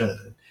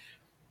obsession.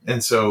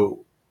 And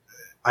so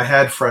I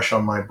had fresh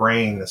on my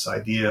brain this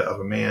idea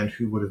of a man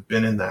who would have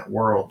been in that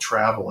world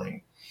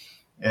traveling.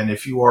 And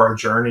if you are a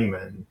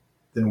journeyman,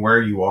 then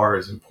where you are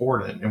is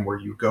important and where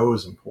you go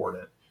is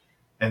important.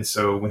 And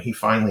so when he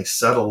finally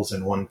settles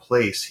in one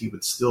place, he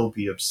would still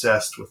be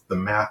obsessed with the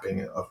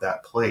mapping of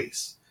that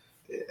place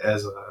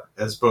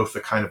as both a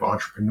kind of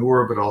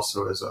entrepreneur, but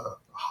also as a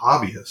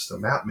hobbyist, a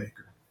map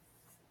maker.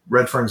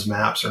 Redfern's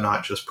maps are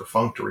not just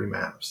perfunctory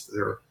maps.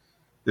 They're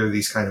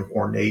these kind of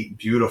ornate,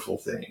 beautiful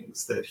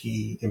things that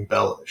he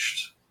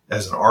embellished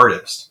as an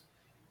artist.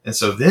 And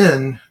so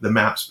then the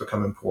maps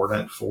become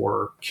important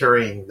for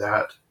carrying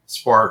that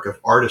spark of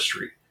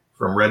artistry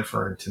from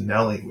Redfern to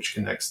Nellie, which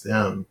connects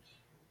them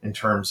in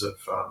terms of,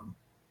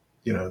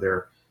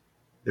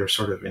 their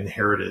sort of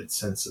inherited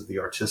sense of the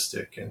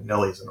artistic. And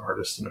Nellie's an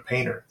artist and a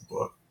painter in the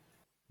book.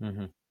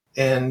 Mm-hmm.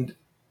 And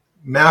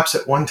maps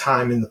at one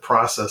time in the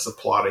process of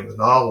plotting the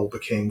novel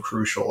became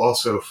crucial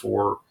also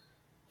for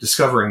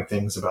discovering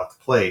things about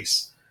the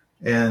place.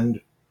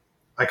 And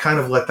I kind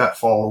of let that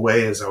fall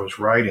away as I was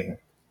writing,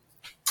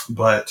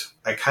 but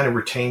I kind of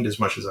retained as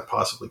much as I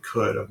possibly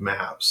could of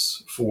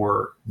maps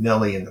for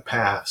Nellie in the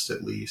past,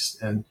 at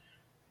least. And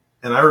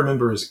I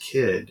remember as a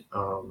kid,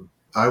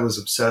 I was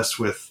obsessed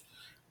with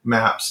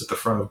maps at the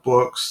front of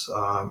books.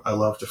 I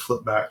love to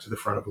flip back to the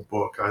front of a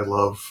book. I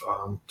love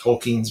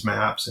Tolkien's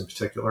maps in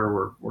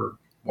particular were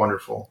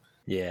wonderful.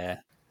 Yeah.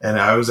 And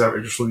I was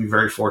actually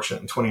very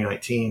fortunate in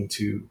 2018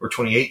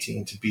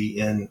 to be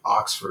in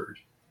Oxford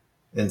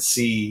and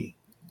see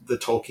the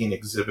Tolkien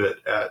exhibit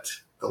at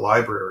the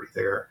library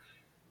there.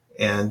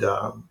 And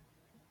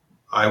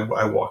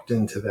I walked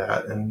into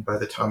that, and by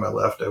the time I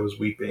left, I was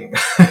weeping.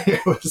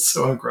 It was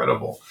so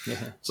incredible.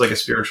 Yeah. It's like a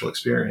spiritual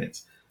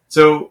experience.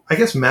 So I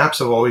guess maps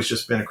have always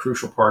just been a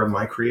crucial part of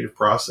my creative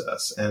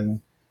process. And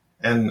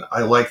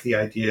I like the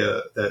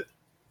idea that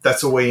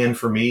that's a way in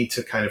for me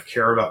to kind of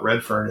care about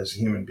Redfern as a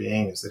human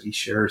being, is that he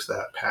shares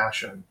that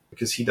passion,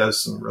 because he does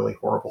some really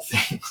horrible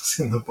things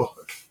in the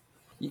book.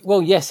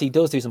 Well, yes, he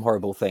does do some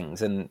horrible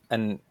things. And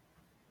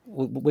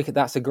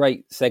that's a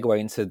great segue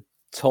into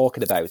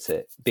talking about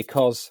it,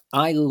 because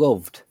I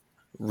loved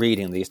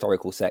reading the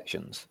historical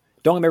sections.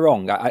 Don't get me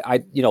wrong.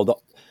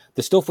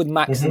 The stuff with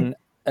Max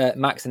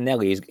and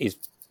Nellie is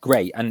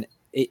great. And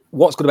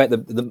what's good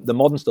about the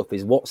modern stuff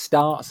is what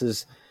starts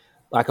as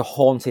like a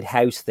haunted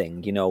house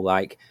thing,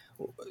 like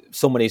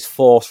someone is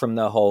forced from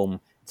their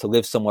home to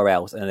live somewhere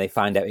else, and they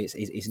find out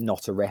it's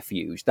not a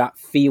refuge. That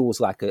feels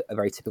like a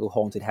very typical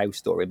haunted house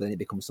story, but then it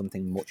becomes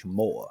something much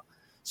more.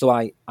 So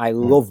I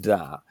loved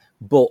that.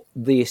 But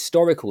the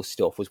historical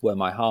stuff was where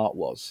my heart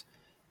was,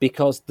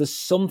 because there's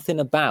something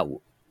about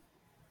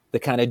the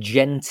kind of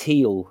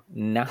genteel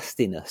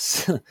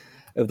nastiness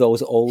of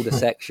those older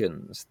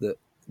sections that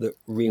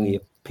really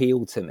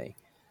appealed to me.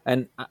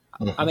 And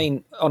I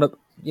mean, on a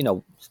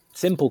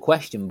simple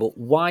question, but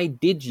why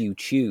did you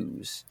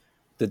choose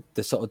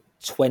the sort of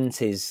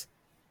 20s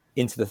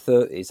into the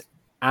 30s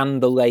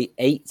and the late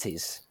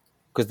 80s?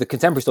 Because the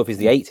contemporary stuff is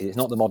the 80s, it's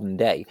not the modern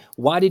day.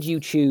 Why did you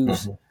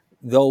choose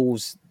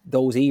those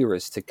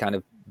eras to kind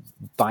of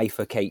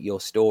bifurcate your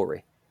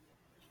story?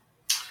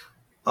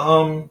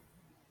 I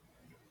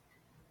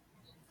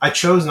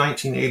chose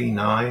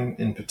 1989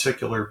 in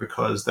particular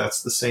because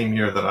that's the same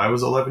year that I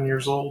was 11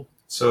 years old.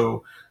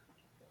 So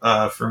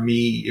for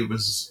me, it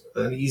was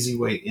an easy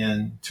way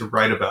in to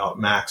write about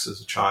Max as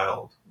a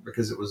child,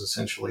 because it was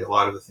essentially a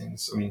lot of the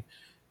things. I mean,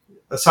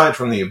 aside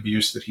from the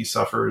abuse that he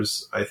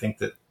suffers, I think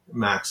that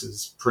Max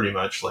is pretty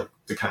much like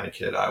the kind of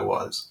kid I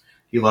was.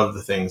 He loved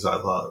the things I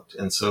loved.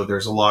 And so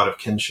there's a lot of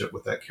kinship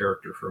with that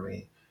character for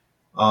me.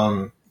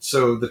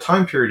 So the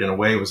time period in a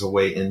way was a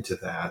way into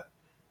that,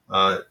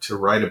 to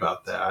write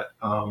about that.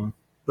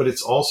 But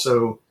it's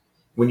also,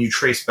 when you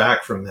trace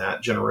back from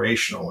that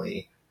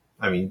generationally,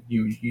 I mean,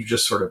 you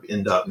just sort of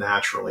end up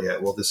naturally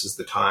at, well, this is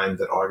the time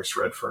that August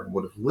Redfern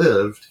would have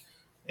lived.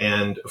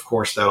 And of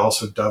course, that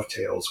also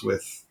dovetails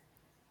with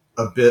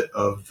a bit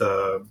of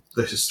the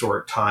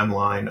historic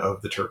timeline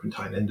of the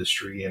turpentine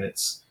industry and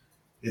its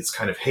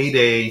kind of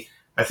heyday.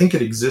 I think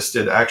it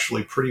existed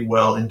actually pretty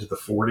well into the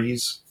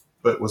 40s,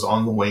 but was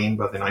on the wane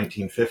by the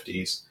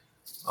 1950s,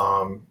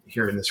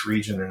 here in this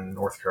region in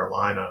North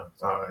Carolina,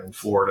 in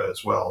Florida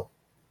as well.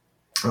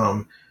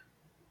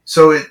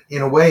 So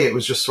in a way, it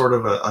was just sort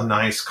of a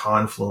nice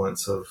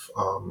confluence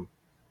of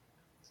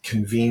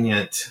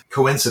convenient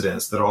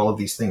coincidence that all of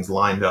these things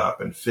lined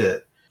up and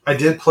fit. I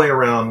did play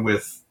around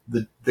with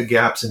the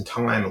gaps in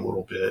time a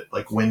little bit,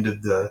 like when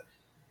did the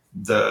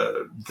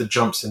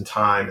jumps in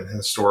time and the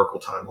historical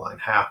timeline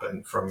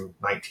happen from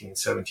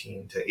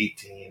 1917 to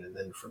 18, and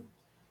then from,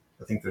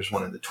 I think there's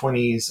one in the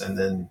 20s, and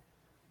then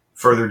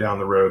further down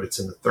the road it's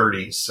in the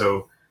 30s.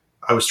 So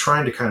I was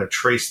trying to kind of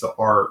trace the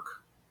arc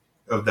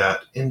of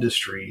that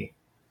industry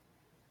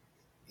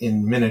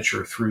in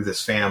miniature through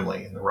this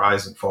family and the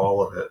rise and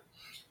fall of it.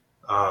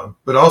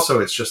 But also,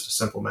 it's just a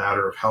simple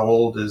matter of how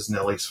old is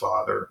Nellie's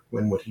father?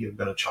 When would he have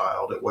been a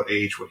child? At what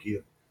age would he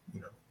have,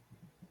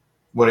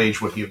 what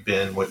age would he have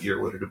been? What year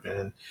would it have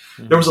been?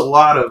 Mm-hmm. There was a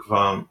lot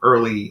of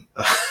early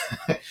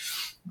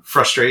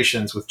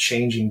frustrations with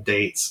changing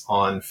dates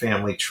on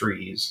family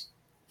trees,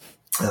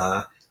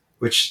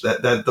 which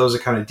those are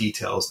kind of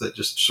details that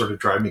just sort of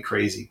drive me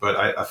crazy. But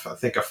I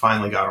think I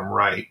finally got them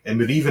right.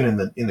 But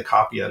even in the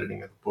copy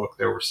editing of the book,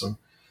 there were some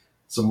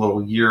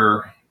little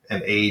year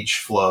and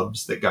age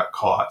flubs that got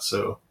caught.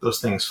 So those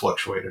things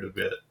fluctuated a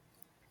bit.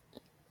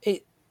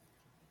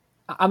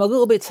 I'm a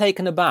little bit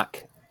taken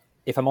aback,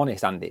 if I'm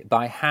honest, Andy,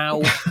 by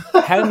how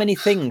many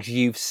things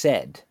you've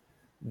said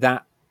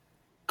that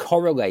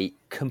correlate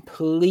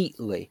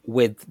completely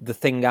with the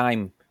thing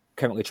I'm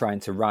currently trying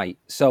to write.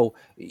 So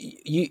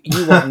you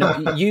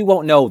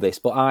won't know this,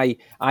 but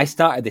I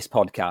started this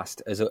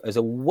podcast as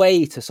a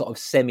way to sort of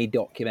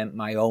semi-document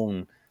my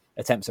own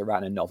attempts at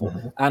writing a novel.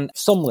 Mm-hmm. And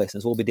some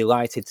listeners will be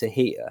delighted to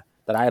hear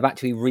that I have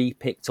actually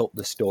re-picked up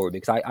the story,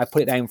 because I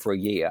put it down for a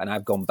year and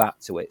I've gone back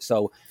to it.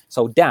 So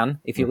Dan,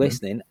 if you're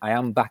listening, I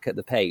am back at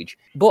the page.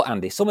 But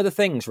Andy, some of the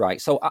things, right?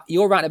 So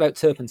you're writing about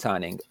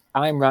turpentining.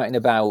 I'm writing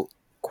about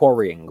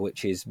quarrying,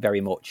 which is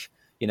very much,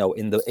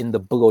 in the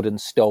blood and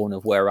stone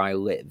of where I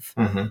live.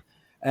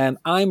 Mm-hmm.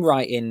 I'm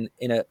writing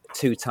in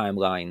two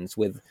timelines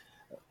with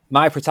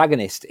my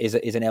protagonist is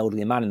an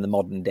elderly man in the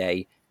modern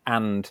day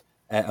and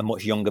a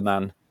much younger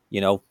man,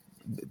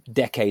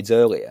 decades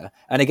earlier.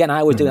 And again,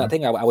 I was doing that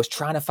thing. I was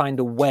trying to find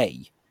a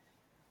way,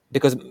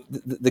 because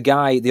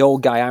the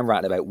old guy I'm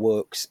writing about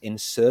works in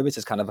service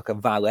as kind of like a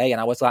valet.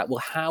 And I was like,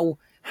 well,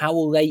 how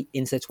late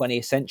into the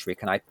 20th century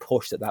can I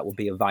push that would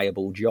be a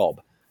viable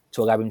job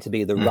to allow him to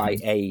be the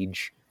right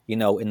age,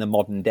 in the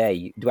modern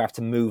day? Do I have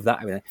to move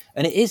that around?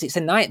 And it's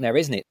a nightmare,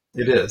 isn't it?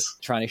 It is.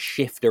 Trying to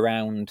shift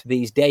around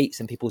these dates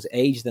and people's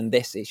ages and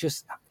this.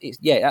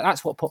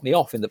 That's what put me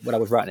off when I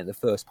was writing in the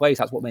first place.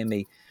 That's what made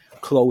me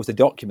close the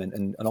document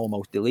and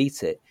almost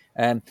delete it.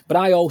 But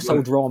I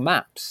also draw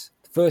maps.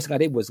 The first thing I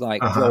did was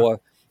draw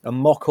a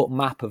mock-up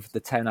map of the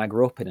town I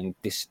grew up in and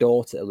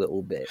distort it a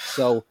little bit.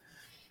 So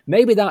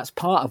maybe that's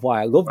part of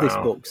why I love this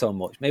book so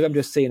much. Maybe I'm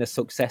just seeing a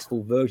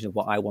successful version of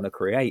what I want to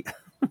create.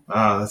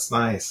 That's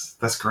nice.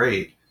 That's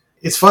great.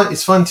 It's fun.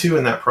 It's fun too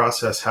in that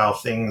process how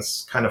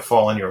things kind of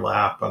fall in your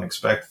lap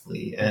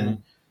unexpectedly,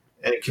 and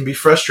it can be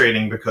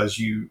frustrating because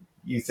you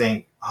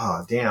think,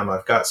 damn,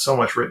 I've got so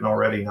much written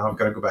already. Now I've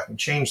got to go back and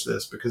change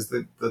this because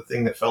the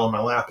thing that fell in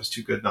my lap is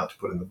too good not to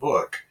put in the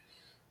book.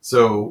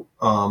 So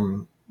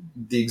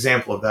the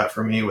example of that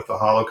for me with The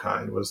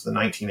Holokind was the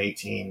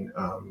 1918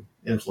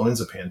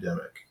 influenza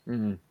pandemic,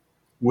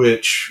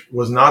 which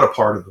was not a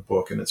part of the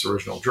book in its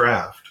original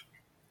draft.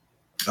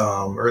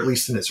 Or at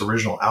least in its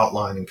original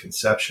outline and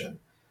conception.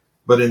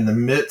 But in the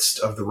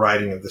midst of the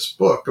writing of this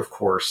book, of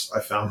course,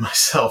 I found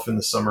myself in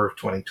the summer of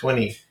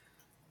 2020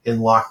 in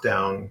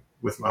lockdown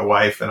with my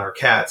wife and our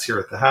cats here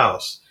at the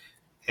house.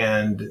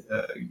 And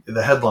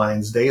the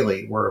headlines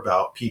daily were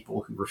about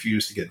people who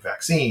refused to get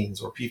vaccines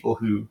or people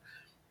who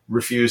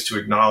refused to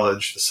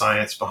acknowledge the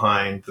science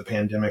behind the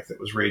pandemic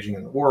that was raging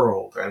in the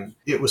world. And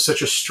it was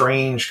such a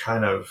strange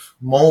kind of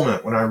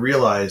moment when I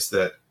realized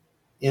that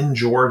in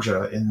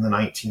Georgia in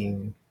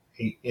 17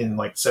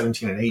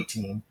 and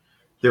 18,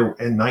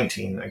 and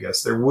 19, I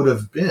guess, there would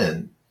have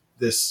been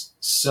this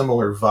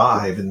similar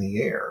vibe in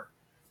the air,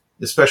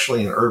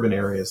 especially in urban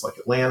areas like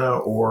Atlanta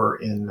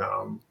or in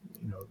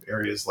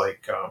areas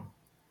like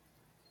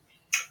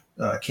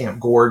Camp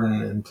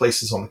Gordon and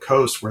places on the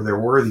coast where there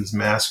were these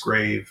mass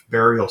grave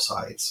burial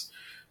sites.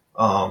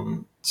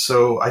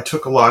 So I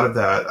took a lot of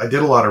that. I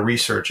did a lot of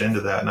research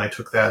into that, and I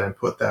took that and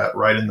put that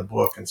right in the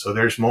book. And so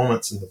there's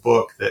moments in the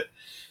book that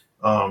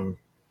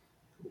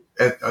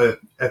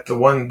at the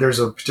one, there's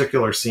a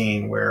particular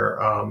scene where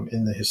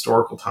in the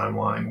historical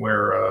timeline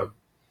where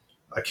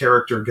a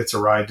character gets a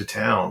ride to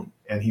town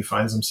and he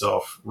finds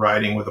himself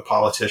riding with a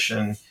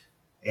politician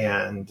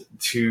and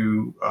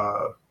two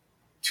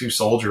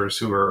soldiers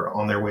who are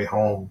on their way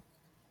home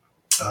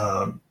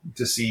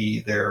to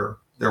see their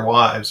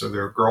wives or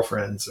their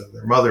girlfriends or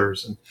their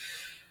mothers.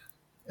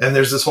 And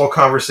there's this whole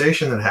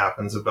conversation that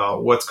happens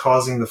about what's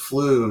causing the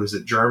flu. Is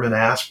it German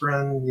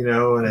aspirin?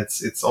 And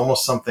it's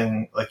almost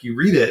something like you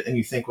read it and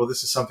you think, well,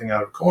 this is something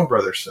out of a Coen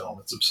Brothers film.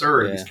 It's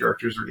absurd. Yeah. These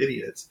characters are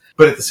idiots.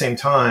 But at the same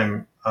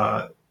time,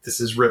 this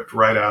is ripped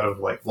right out of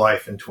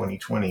life in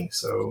 2020.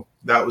 So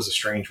that was a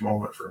strange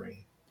moment for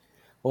me.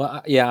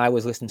 Well, yeah, I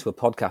was listening to a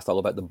podcast all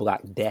about the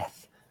Black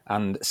Death.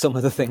 And some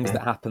of the things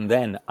that happened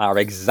then are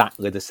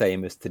exactly the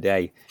same as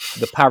today.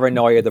 The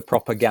paranoia, the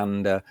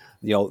propaganda,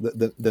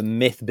 the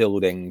myth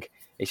building.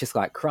 It's just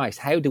like, Christ,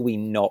 how do we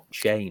not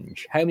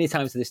change? How many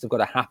times does this have got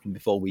to happen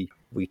before we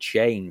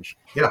change?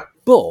 Yeah.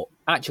 But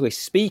actually,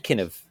 speaking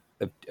of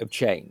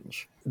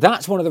change,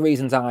 that's one of the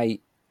reasons I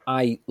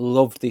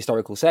loved the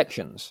historical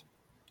sections,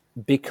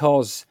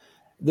 because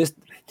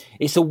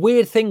it's a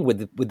weird thing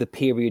with the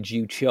periods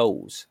you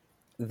chose,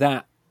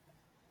 that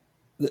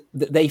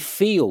they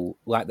feel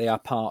like they are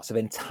parts of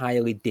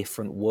entirely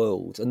different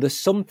worlds. And there's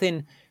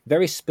something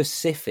very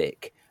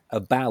specific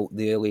about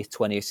the early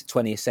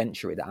 20th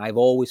century that I've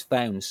always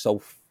found so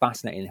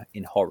fascinating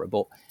in horror.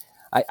 But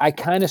I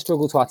kind of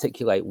struggle to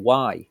articulate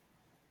why.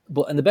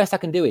 And the best I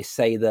can do is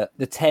say that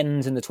the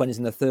 10s and the 20s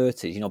and the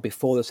 30s,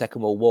 before the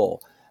Second World War,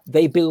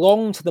 they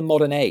belong to the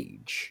modern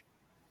age,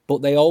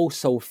 but they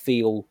also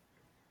feel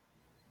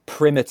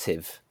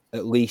primitive,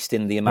 at least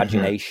in the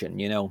imagination,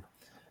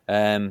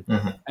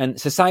 And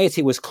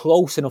society was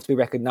close enough to be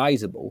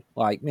recognizable.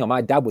 Like,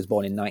 my dad was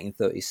born in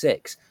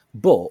 1936,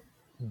 but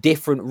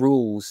different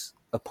rules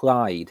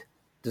applied.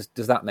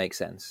 Does that make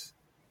sense?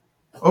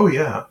 Oh,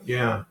 yeah,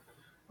 yeah.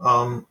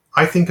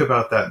 I think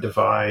about that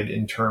divide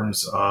in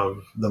terms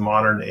of the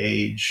modern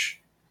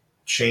age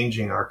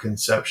changing our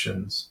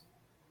conceptions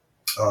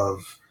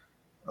of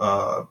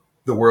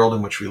the world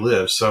in which we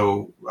live.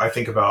 So I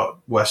think about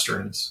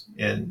Westerns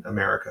in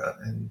America,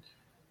 and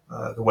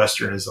the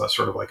Western is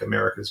sort of like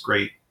America's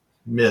great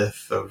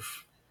myth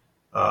of,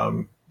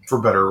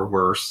 for better or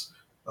worse,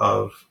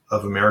 of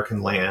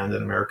American land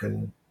and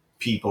American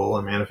people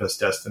and manifest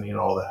destiny and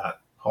all that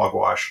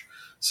hogwash.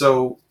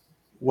 So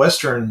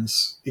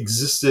Westerns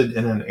existed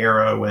in an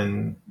era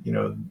when,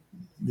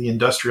 the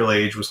industrial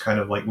age was kind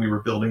of like we were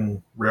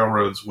building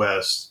railroads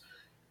west,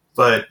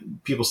 but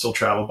people still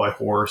traveled by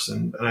horse.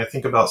 And I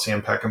think about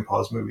Sam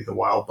Peckinpah's movie, The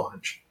Wild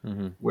Bunch,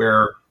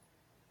 where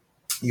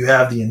you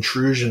have the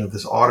intrusion of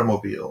this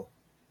automobile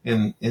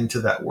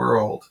into that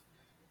world.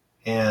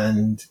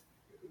 And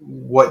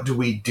what do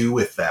we do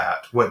with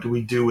that? What do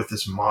we do with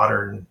this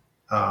modern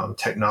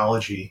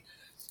technology?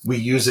 We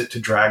use it to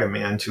drag a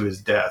man to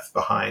his death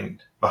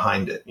behind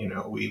it.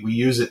 We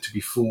use it to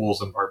be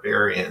fools and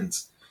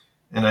barbarians.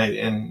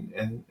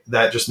 And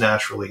that just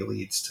naturally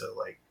leads to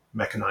like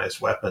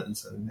mechanized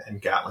weapons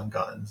and Gatling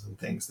guns and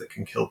things that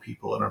can kill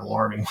people at an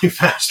alarmingly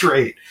fast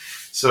rate.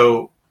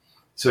 So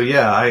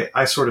yeah,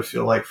 I sort of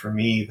feel like for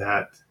me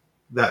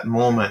that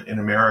moment in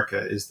America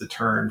is the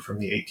turn from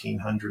the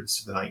 1800s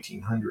to the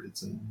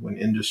 1900s, and when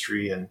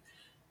industry and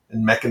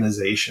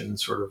mechanization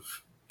sort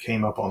of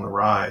came up on the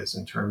rise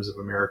in terms of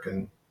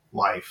American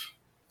life.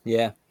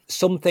 Yeah.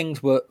 Some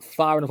things were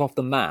far enough off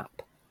the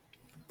map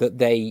that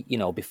they,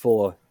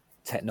 before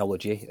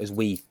technology, as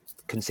we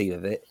conceive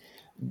of it,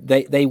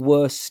 they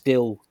were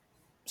still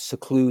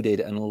secluded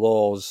and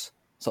laws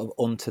sort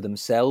of unto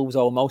themselves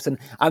almost. And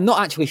I'm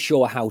not actually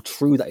sure how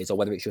true that is, or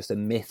whether it's just a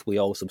myth we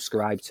all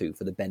subscribe to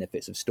for the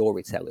benefits of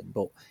storytelling.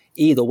 But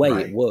either way,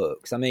 It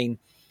works. I mean,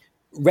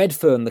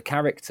 Redfern, the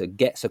character,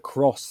 gets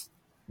across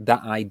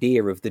that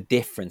idea of the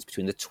difference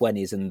between the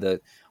 20s and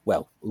the,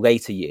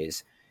 later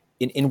years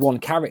in one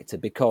character,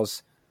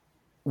 because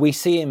we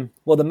see him,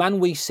 the man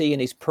we see in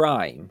his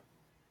prime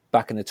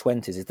back in the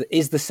 20s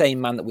is the same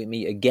man that we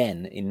meet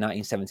again in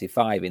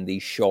 1975 in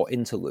these short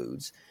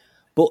interludes.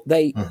 But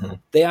they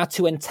are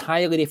two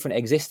entirely different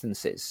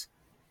existences.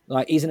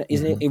 Like he's an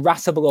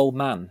irascible old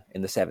man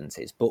in the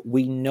 70s, but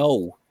we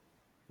know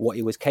what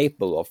he was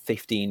capable of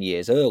 50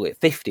 years earlier,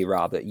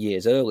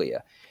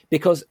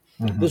 because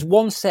there's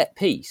one set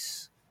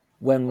piece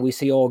when we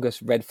see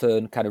August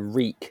Redfern kind of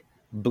wreak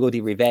bloody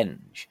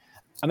revenge.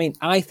 I mean,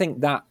 I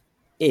think that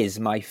is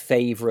my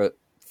favourite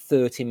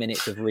 30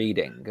 minutes of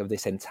reading of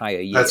this entire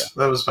year.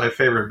 That was my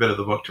favorite bit of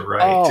the book to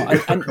write.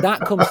 Oh, and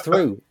that comes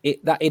through.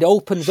 It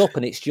opens up,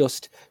 and it's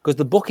just because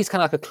the book is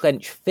kind of like a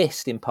clenched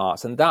fist in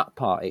parts, and that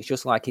part it's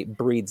just like it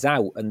breathes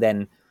out and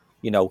then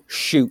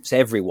shoots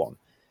everyone,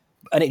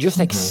 and it just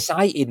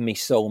excited me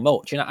so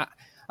much. And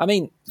I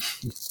mean,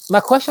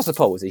 my question, I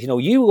suppose, is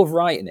you love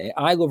writing it,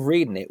 I love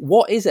reading it.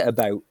 What is it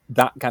about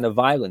that kind of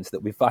violence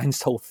that we find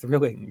so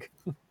thrilling?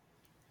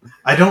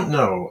 I don't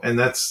know.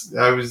 And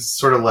I was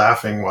sort of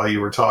laughing while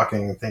you were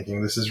talking and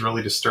thinking this is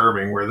really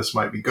disturbing where this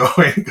might be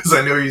going, because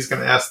I know he's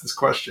going to ask this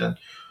question.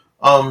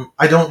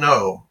 I don't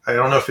know. I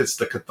don't know if it's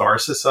the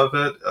catharsis of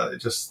it,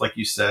 just like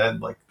you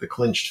said, like the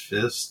clenched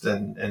fist.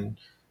 And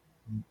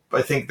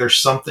I think there's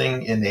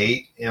something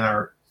innate in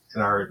our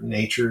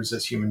natures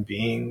as human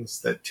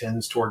beings that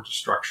tends toward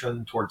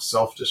destruction, towards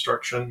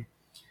self-destruction.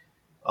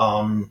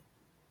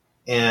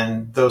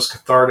 And those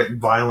cathartic,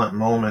 violent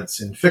moments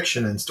in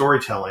fiction and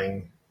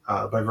storytelling,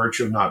 by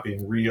virtue of not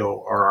being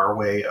real, are our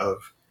way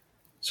of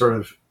sort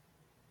of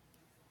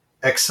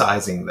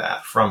excising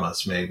that from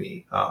us,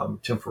 maybe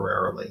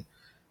temporarily.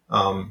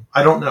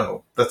 I don't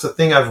know. That's a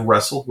thing I've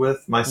wrestled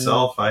with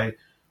myself. I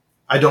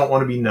don't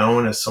want to be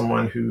known as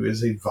someone who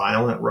is a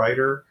violent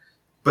writer,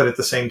 but at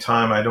the same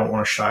time, I don't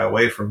want to shy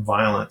away from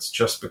violence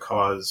just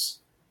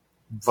because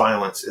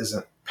violence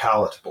isn't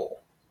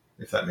palatable,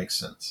 if that makes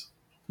sense.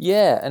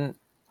 Yeah, and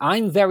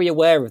I'm very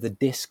aware of the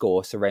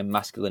discourse around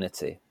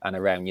masculinity and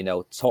around,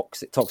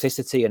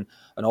 toxicity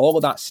and all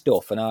of that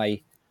stuff. And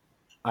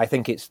I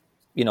think it's,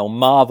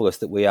 marvelous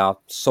that we are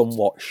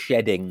somewhat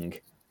shedding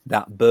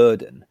that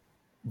burden.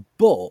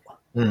 But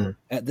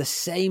at the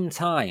same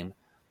time,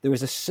 there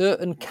is a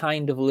certain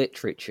kind of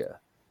literature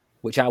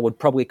which I would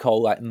probably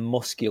call like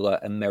muscular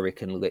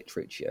American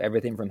literature.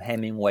 Everything from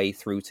Hemingway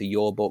through to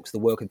your books, the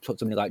work of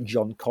somebody like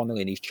John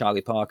Connolly in his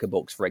Charlie Parker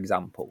books, for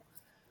example,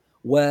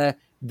 where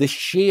the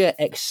sheer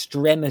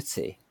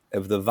extremity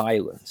of the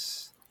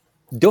violence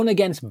done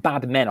against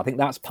bad men, I think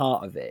that's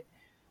part of it.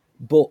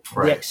 But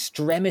the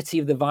extremity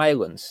of the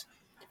violence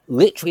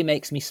literally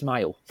makes me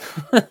smile.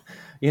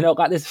 You know,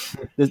 like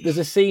there's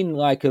a scene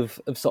like of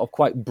sort of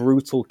quite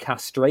brutal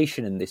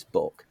castration in this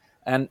book,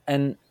 and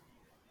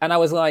I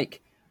was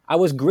like, I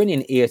was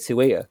grinning ear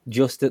to ear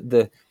just at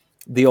the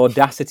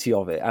audacity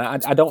of it.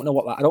 And I don't know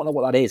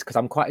what that is, because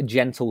I'm quite a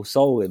gentle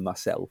soul in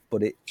myself.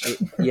 But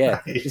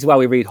Right. this is why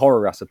we read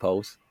horror, I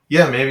suppose.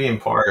 Yeah, maybe in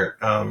part.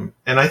 And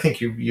I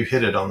think you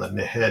hit it on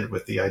the head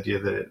with the idea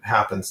that it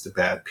happens to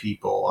bad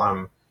people.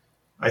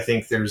 I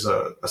think there's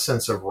a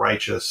sense of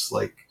righteous,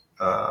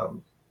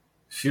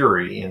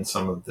 fury in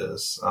some of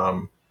this.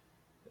 And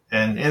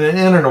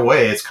in a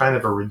way, it's kind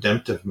of a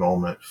redemptive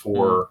moment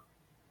for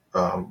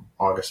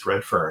August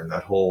Redfern,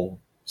 that whole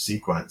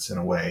sequence, in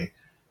a way,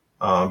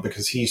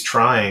 because he's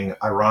trying,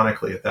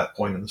 ironically, at that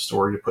point in the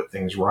story, to put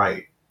things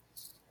right.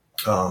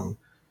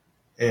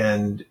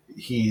 And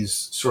he's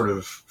sort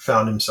of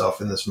found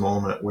himself in this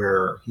moment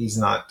where he's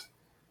not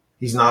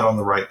on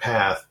the right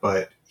path,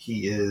 but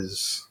he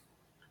is,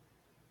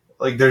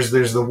 like, there's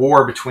the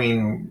war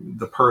between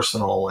the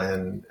personal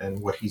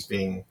and what he's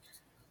being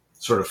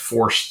sort of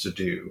forced to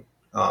do.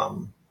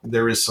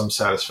 There is some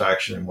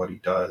satisfaction in what he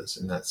does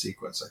in that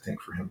sequence, I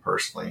think, for him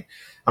personally.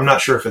 I'm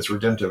not sure if it's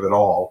redemptive at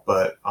all,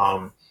 but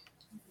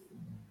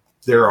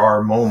there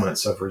are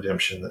moments of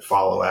redemption that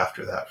follow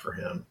after that for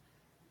him,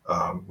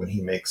 when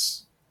he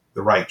makes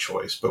the right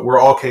choice. But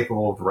we're all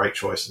capable of the right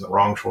choice and the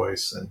wrong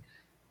choice,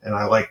 and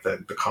I like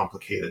the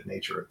complicated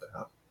nature of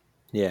that.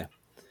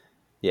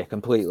 Yeah,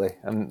 completely.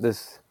 And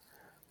there's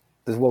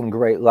one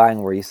great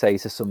line where he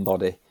says to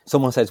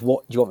someone says,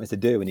 "What do you want me to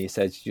do?" And he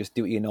says, "Just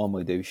do what you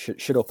normally do.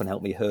 Shut up and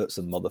help me hurt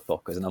some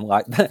motherfuckers." And I'm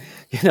like,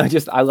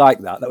 I like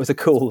that. That was a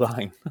cool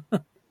line.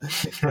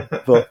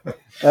 But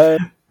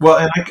well,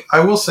 and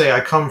I will say, I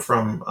come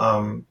from,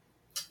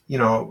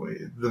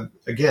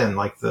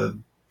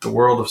 the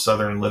world of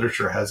Southern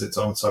literature has its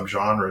own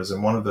subgenres,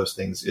 and one of those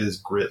things is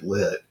grit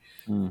lit.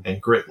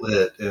 And grit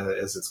lit,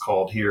 as it's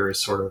called here, is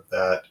sort of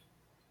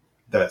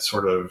that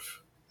sort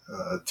of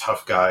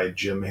tough guy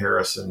Jim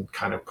Harrison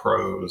kind of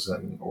prose,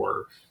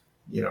 or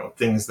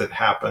things that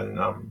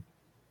happen.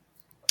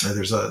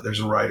 There's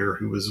a writer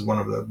who was one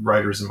of the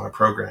writers in my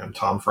program,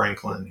 Tom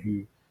Franklin,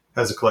 who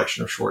has a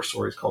collection of short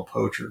stories called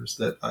Poachers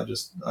that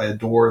I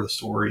adore the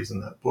stories in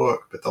that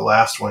book. But the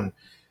last one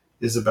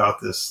is about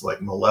this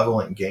like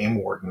malevolent game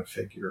warden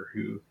figure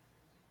who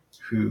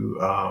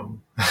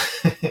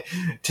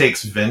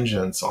takes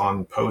vengeance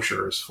on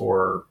poachers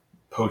for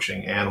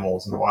poaching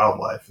animals and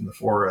wildlife in the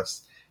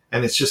forest.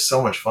 And it's just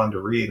so much fun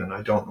to read, and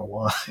I don't know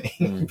why.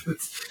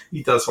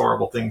 He does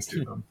horrible things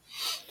to them.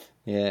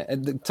 Yeah,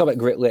 and the topic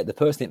grit lit, the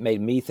person it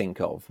made me think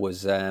of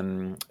was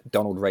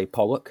Donald Ray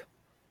Pollock.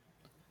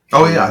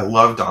 Oh yeah, I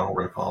love Donald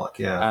Ray Pollock.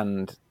 Yeah,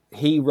 and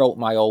he wrote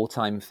my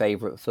all-time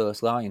favorite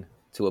first line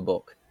to a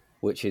book,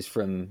 which is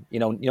from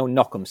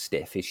Knock 'em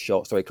Stiff, his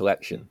short story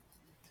collection.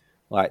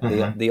 Like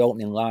the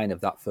opening line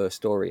of that first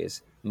story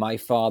is, "My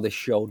father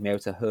showed me how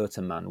to hurt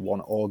a man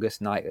one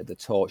August night at the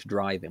Torch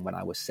Drive-In when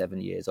I was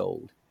 7 years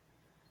old."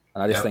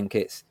 And I just think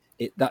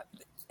that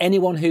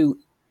anyone who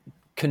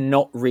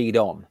cannot read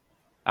on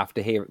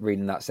after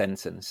reading that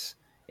sentence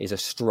is a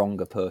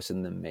stronger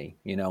person than me,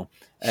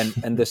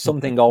 And there's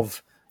something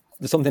of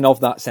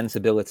that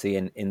sensibility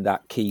in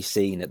that key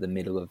scene at the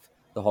middle of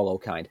The Hollow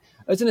Kind.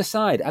 As an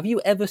aside, have you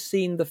ever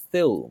seen the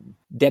film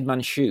Dead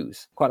Man's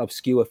Shoes? Quite an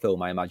obscure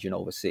film, I imagine,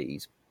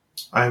 overseas.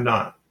 I have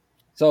not.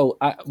 So,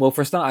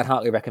 for a start, I'd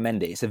heartily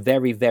recommend it. It's a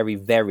very, very,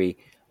 very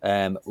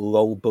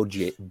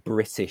low-budget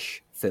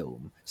British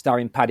film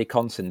starring Paddy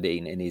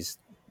Considine in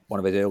one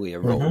of his earlier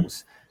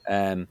roles.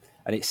 And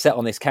it's set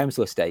on this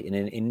council estate in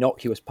an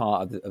innocuous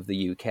part of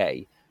the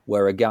UK,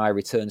 where a guy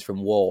returns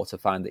from war to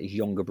find that his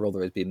younger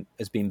brother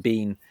has been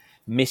being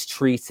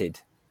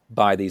mistreated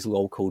by these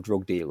local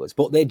drug dealers.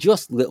 But they're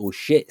just little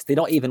shits. They're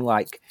not even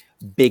like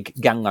big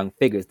gangland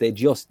figures. They're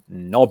just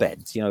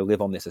knobheads,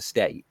 live on this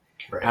estate.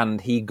 Right.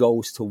 And he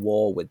goes to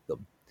war with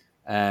them.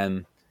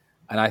 And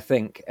I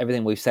think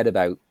everything we've said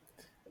about,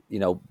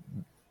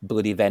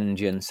 bloody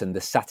vengeance and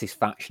the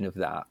satisfaction of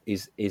that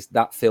is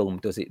that film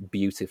does it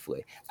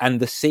beautifully. And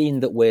the scene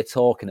that we're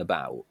talking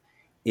about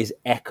is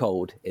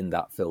echoed in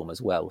that film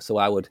as well. So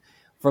I would,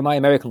 for my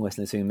American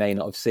listeners who may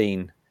not have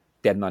seen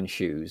Dead Man's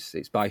Shoes,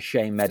 it's by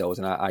Shane Meadows,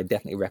 and I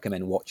definitely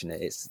recommend watching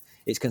it.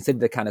 It's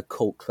considered a kind of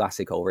cult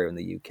classic over here in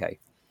the UK.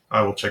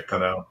 I will check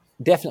that out.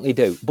 Definitely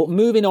do. But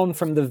moving on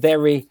from the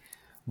very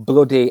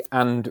bloody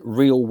and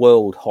real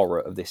world horror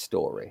of this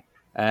story,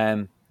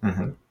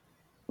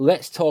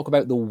 let's talk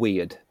about the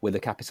weird with a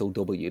capital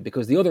W,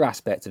 because the other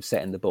aspect of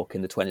setting the book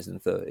in the 20s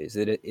and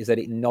 30s is that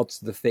it nods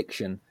to the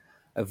fiction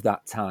of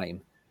that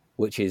time,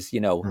 which is,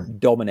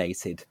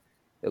 dominated,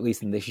 at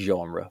least in this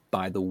genre,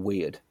 by the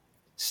weird.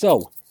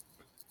 So,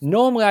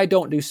 normally I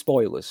don't do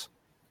spoilers,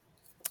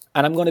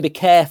 and I'm going to be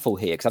careful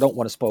here because I don't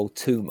want to spoil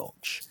too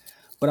much,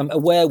 but I'm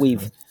aware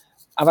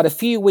I've had a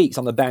few weeks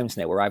on the bounce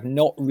now where I've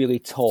not really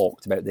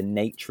talked about the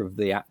nature of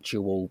the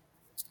actual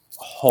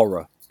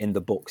horror in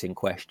the books in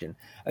question.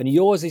 And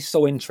yours is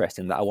so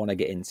interesting that I want to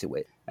get into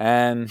it.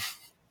 The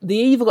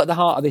evil at the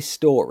heart of this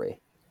story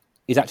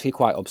is actually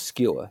quite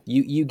obscure.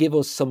 You give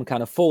us some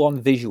kind of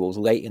full-on visuals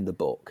late in the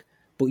book,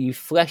 but you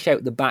flesh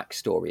out the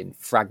backstory in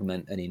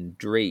Fragment and in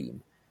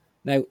Dream.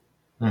 Now,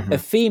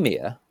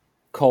 Euphemia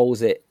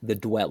calls it the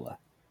Dweller,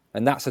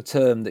 and that's a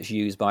term that's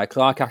used by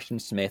Clark Ashton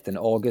Smith and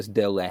August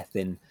Derleth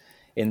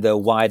in the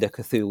wider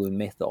Cthulhu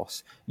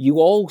mythos. You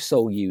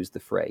also use the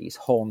phrase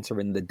Haunter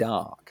in the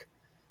Dark,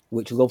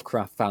 which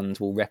Lovecraft fans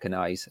will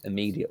recognise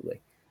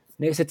immediately.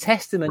 Now, it's a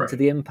testament to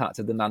the impact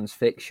of the man's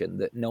fiction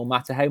that no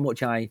matter how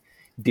much I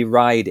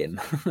deride him,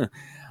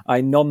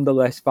 I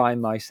nonetheless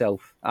find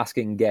myself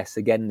asking guests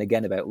again and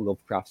again about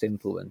Lovecraft's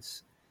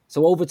influence.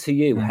 So over to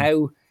you.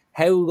 How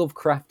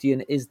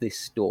Lovecraftian is this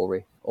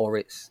story or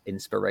its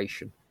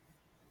inspiration?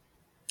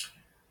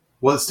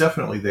 Well, it's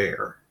definitely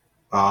there.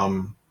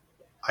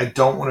 I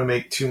don't want to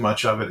make too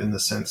much of it in the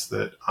sense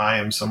that I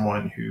am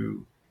someone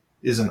who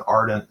is an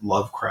ardent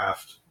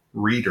Lovecraft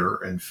reader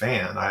and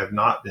fan. I have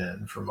not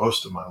been for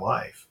most of my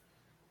life.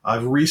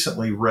 I've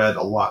recently read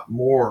a lot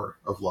more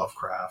of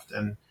Lovecraft,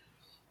 and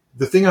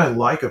the thing I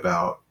like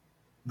about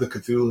the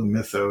Cthulhu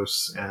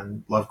mythos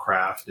and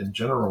Lovecraft in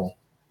general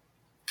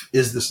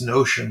is this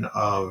notion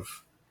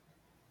of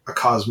a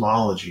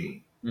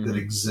cosmology that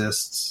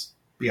exists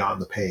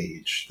beyond the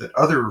page that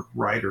other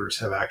writers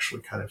have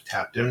actually kind of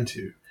tapped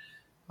into.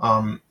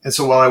 And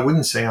so while I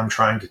wouldn't say I'm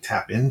trying to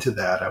tap into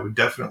that, I would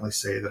definitely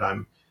say that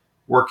I'm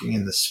working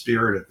in the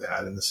spirit of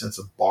that, in the sense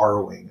of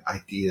borrowing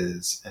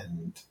ideas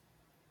and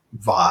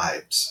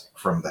vibes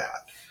from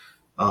that.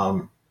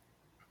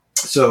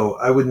 So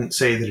I wouldn't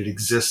say that it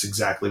exists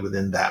exactly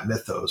within that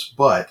mythos,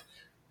 but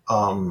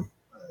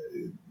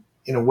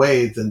in a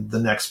way, the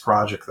next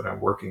project that I'm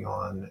working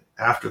on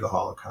after the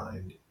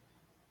Holokind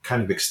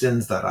kind of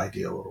extends that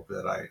idea a little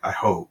bit. I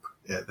hope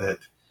that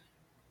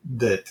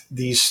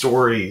these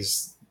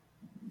stories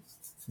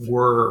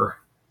were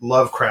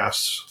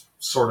Lovecraft's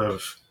sort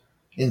of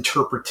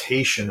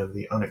interpretation of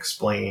the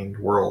unexplained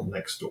world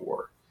next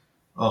door.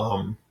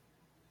 And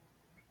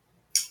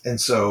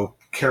so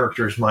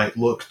characters might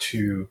look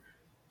to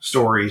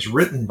stories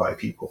written by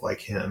people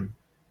like him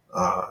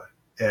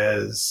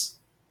as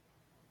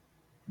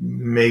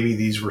maybe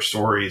these were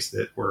stories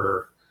that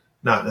were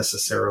not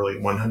necessarily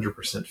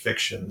 100%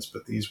 fictions,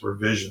 but these were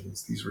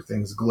visions. These were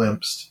things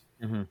glimpsed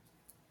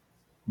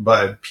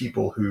by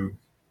people who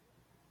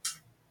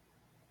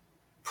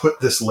put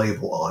this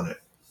label on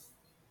it.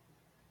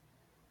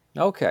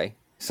 Okay.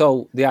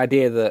 So the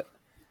idea that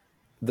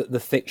the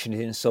fiction is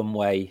in some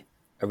way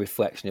a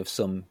reflection of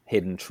some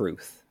hidden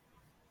truth.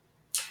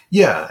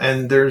 Yeah,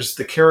 and there's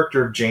the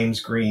character of James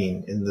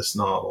Green in this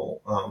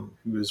novel,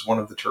 who is one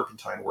of the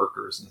Turpentine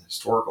workers in the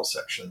historical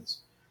sections.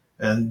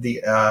 And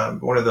the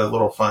one of the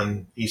little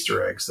fun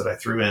Easter eggs that I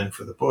threw in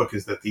for the book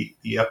is that the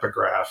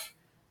epigraph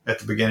at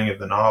the beginning of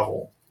the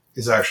novel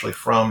is actually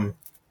from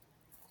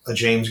a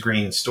James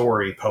Green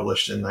story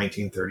published in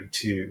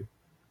 1932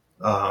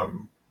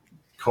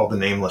 called The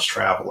Nameless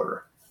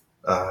Traveler.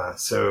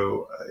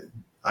 So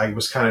I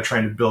was kind of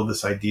trying to build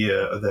this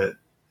idea that,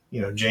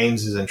 you know,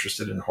 James is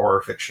interested in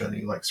horror fiction.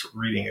 He likes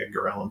reading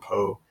Edgar Allan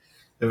Poe.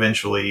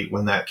 Eventually,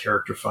 when that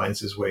character finds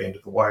his way into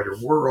the wider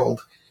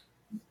world,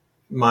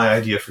 my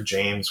idea for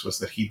James was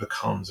that he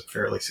becomes a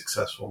fairly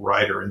successful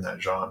writer in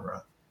that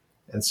genre.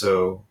 And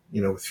so,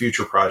 you know, with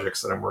future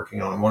projects that I'm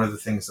working on, one of the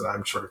things that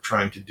I'm sort of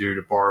trying to do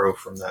to borrow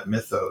from that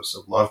mythos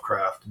of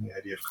Lovecraft and the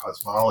idea of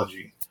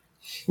cosmology,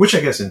 which I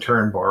guess in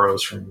turn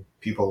borrows from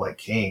people like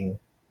King,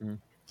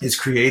 is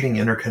creating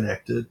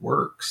interconnected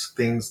works,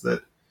 things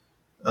that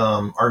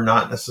are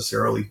not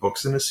necessarily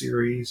books in a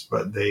series,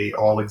 but they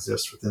all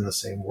exist within the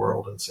same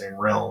world and same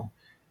realm.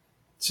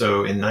 So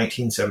in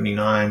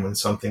 1979, when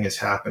something is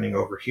happening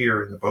over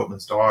here in The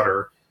Boatman's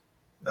Daughter,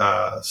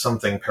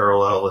 something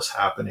parallel is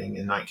happening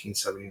in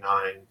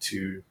 1979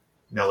 to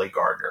Nellie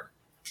Gardner.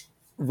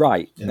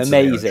 Right.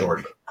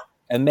 Amazing.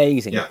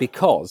 Amazing. Yeah.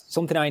 Because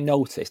something I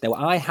noticed, now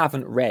I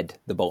haven't read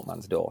The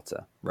Boatman's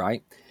Daughter,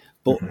 right?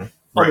 But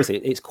obviously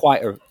it's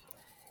quite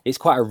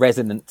a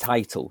resonant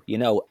title. You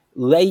know,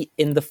 late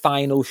in the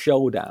final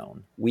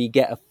showdown, we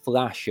get a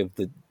flash of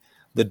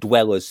the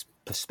dweller's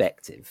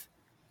perspective.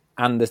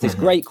 And there's this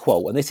great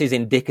quote, and this is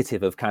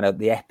indicative of kind of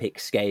the epic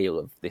scale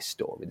of this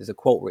story. There's a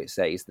quote where it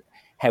says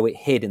how it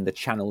hid in the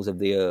channels of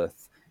the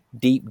earth,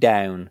 deep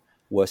down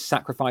where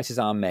sacrifices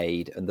are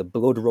made and the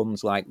blood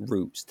runs like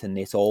roots to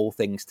knit all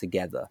things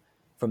together,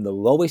 from the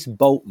lowest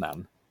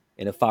boatman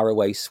in a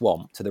faraway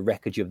swamp to the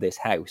wreckage of this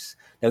house.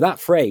 Now that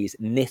phrase,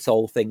 knit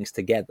all things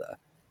together,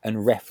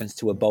 and reference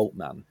to a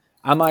boatman,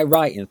 am I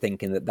right in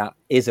thinking that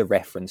is a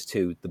reference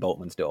to The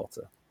Boatman's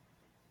Daughter?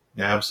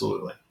 Yeah,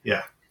 absolutely.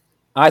 Yeah.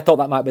 I thought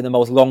that might be the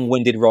most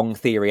long-winded wrong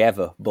theory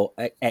ever, but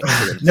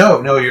excellent.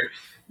 No,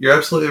 You're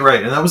absolutely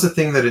right. And that was the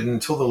thing that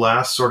until the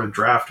last sort of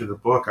draft of the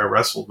book, I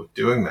wrestled with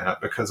doing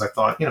that because I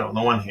thought, on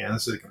the one hand,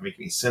 this isn't going to make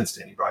any sense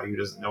to anybody who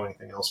doesn't know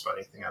anything else about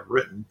anything I've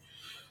written.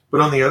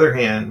 But on the other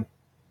hand,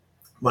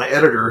 my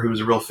editor, who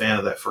was a real fan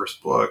of that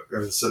first book,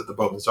 or The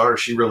Boatman's Daughter,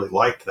 she really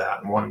liked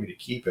that and wanted me to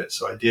keep it.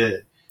 So I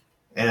did.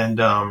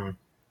 And I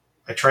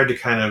tried to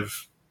kind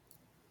of,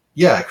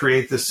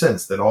 create this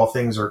sense that all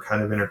things are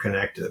kind of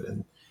interconnected.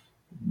 And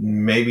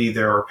maybe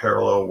there are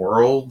parallel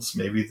worlds.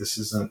 Maybe this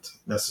isn't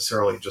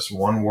necessarily just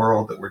one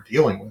world that we're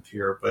dealing with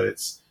here, but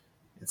it's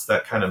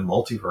that kind of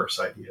multiverse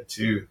idea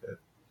too, that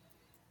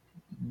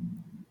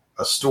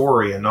a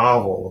story, a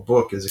novel, a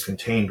book is a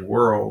contained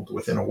world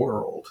within a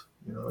world.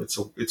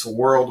 It's a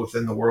world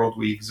within the world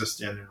we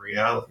exist in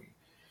reality.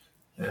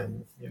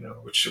 And,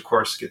 which of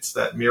course gets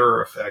that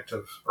mirror effect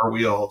of, are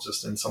we all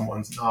just in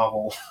someone's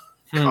novel,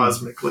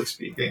 cosmically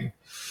speaking?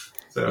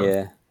 So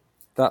yeah.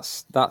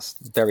 That's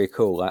very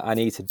cool. I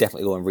need to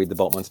definitely go and read The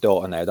Boatman's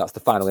Daughter now. That's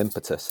the final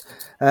impetus.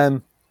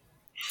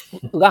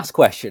 Last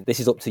question. This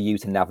is up to you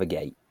to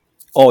navigate,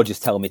 or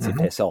just tell me to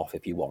piss off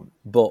if you want.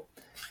 But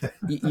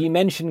you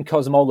mentioned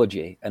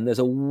cosmology, and there's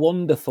a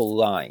wonderful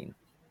line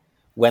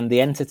when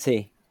the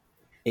entity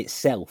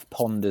itself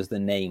ponders the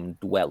name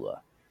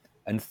Dweller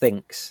and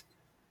thinks,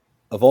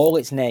 of all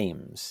its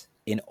names,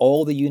 in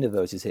all the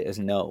universes it has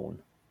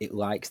known, it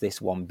likes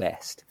this one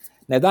best.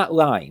 Now that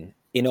line,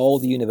 in all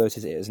the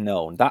universes it has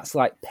known, that's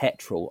like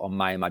petrol on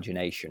my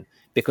imagination,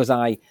 because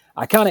I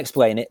can't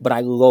explain it, but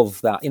I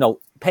love that.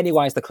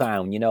 Pennywise the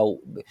Clown,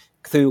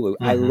 Cthulhu.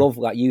 I love,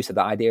 like you said,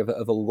 that idea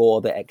of a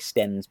lore that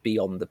extends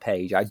beyond the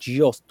page. I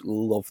just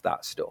love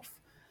that stuff.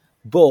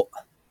 But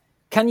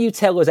can you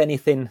tell us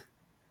anything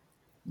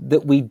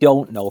that we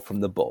don't know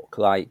from the book?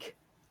 Like,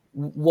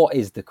 what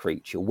is the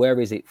creature? Where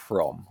is it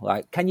from?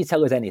 Like, can you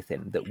tell us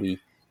anything that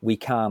we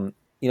can't,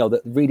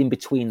 that reading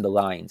between the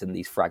lines in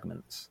these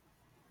fragments?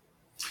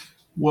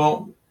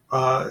 Well,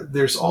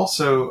 there's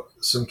also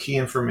some key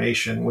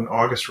information when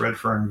August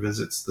Redfern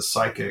visits the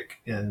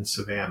psychic in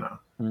Savannah.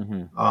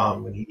 When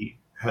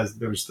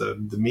there's the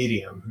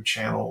medium who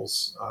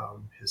channels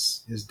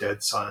his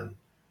dead son,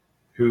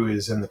 who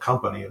is in the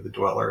company of the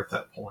Dweller at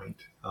that point,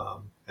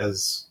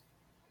 as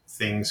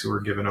things who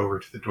are given over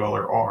to the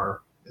Dweller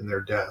are in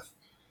their death.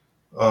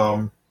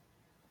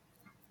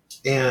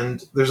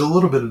 And there's a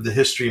little bit of the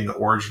history and the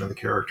origin of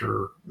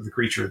the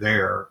creature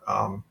there.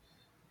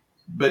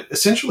 But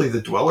essentially, the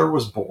Dweller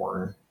was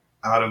born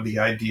out of the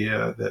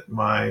idea that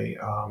my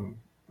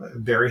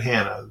Barry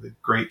Hannah, the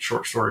great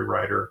short story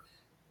writer,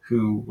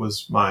 who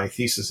was my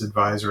thesis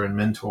advisor and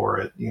mentor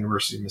at the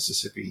University of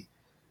Mississippi,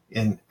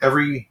 in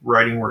every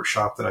writing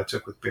workshop that I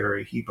took with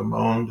Barry, he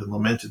bemoaned and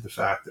lamented the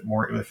fact that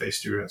more MFA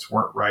students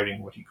weren't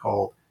writing what he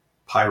called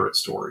pirate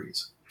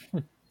stories,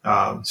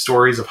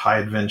 stories of high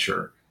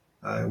adventure.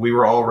 We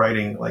were all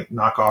writing like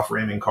knockoff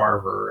Raymond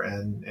Carver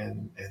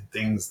and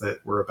things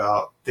that were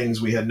about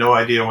things we had no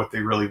idea what they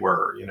really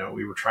were.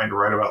 We were trying to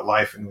write about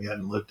life and we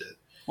hadn't lived it.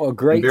 Well,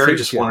 great. And Barry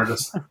just wanted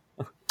us.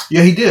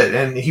 Yeah, he did.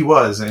 And he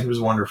was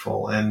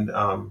wonderful.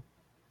 And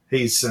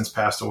he's since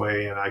passed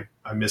away and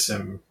I miss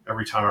him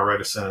every time I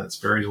write a sentence.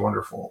 Barry's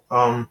wonderful.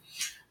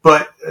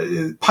 But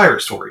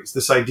pirate stories,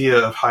 this idea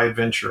of high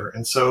adventure.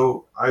 And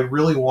so I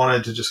really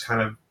wanted to just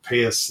kind of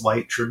pay a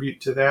slight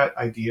tribute to that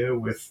idea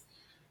with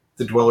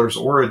the Dweller's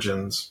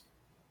origins,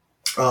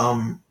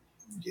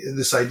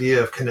 this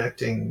idea of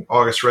connecting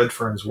August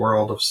Redfern's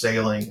world of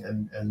sailing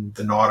and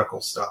the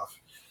nautical stuff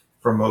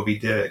from Moby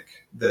Dick,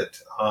 that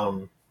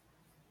the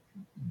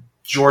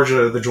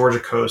Georgia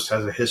coast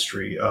has a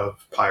history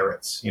of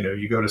pirates.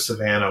 You go to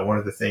Savannah, one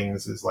of the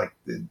things is like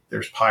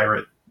there's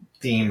pirate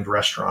themed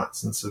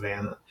restaurants in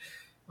Savannah.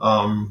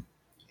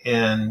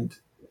 And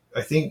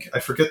I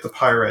forget the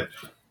pirate.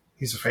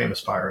 He's a famous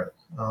pirate.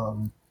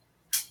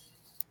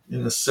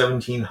 In the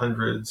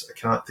 1700s, I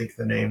cannot think of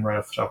the name right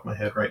off the top of my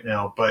head right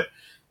now, but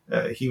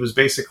he was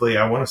basically,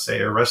 I want to say,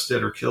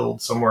 arrested or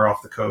killed somewhere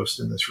off the coast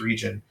in this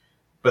region.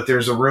 But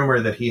there's a rumor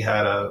that he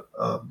had a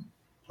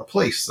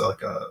place,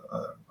 like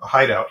a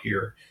hideout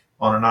here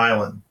on an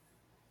island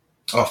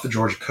off the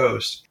Georgia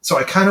coast. So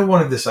I kind of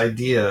wanted this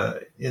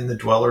idea in the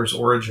Dweller's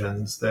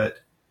origins that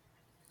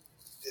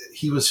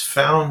he was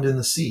found in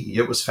the sea.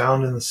 It was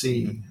found in the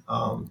sea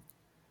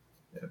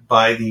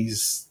by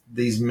these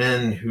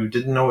men who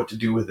didn't know what to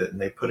do with it, and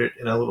they put it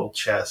in a little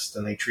chest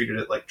and they treated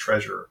it like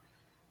treasure.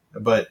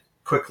 But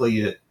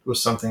quickly it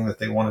was something that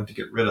they wanted to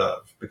get rid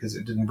of because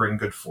it didn't bring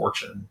good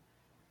fortune.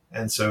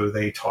 And so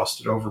they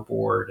tossed it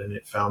overboard and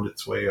it found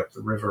its way up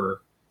the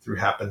river through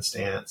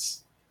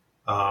happenstance.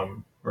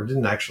 Or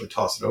didn't actually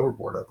toss it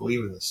overboard, I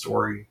believe in the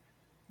story.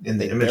 In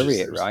the images, bury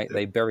it, right?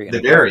 They bury it. They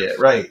bury it,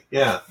 right?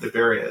 Yeah, they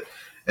bury it.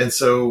 And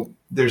so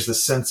there's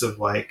this sense of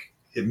like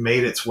it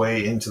made its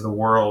way into the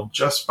world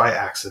just by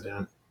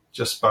accident.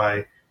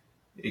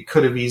 It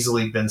could have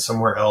easily been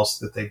somewhere else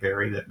that they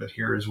buried it, but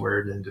here is where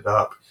it ended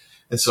up.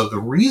 And so the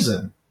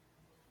reason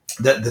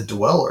that the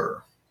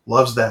Dweller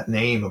loves that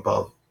name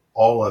above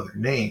all other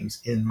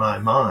names in my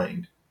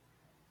mind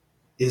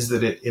is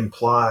that it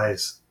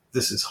implies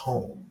this is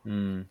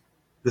home.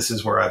 this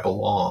is where I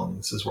belong.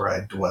 This is where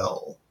I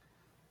dwell.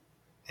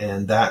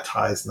 And that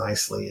ties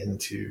nicely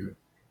into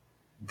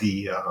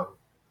the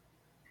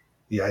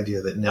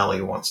idea that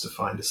Nellie wants to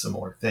find a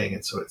similar thing,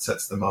 and so it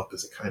sets them up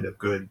as a kind of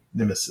good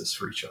nemesis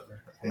for each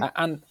other, I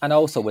think. And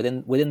also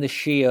within the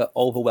sheer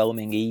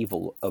overwhelming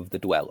evil of the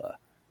Dweller,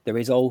 there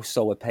is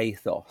also a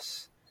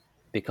pathos,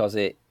 because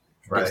it's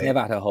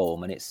never had a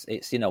home, and it's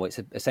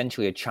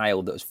essentially a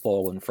child that has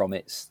fallen from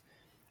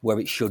where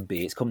it should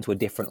be. It's come to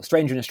a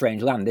stranger in a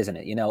strange land, isn't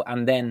it?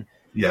 And then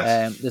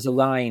Yes. There's a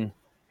line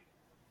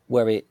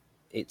where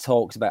it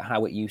talks about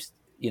how it used,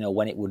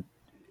 when it would,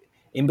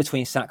 in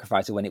between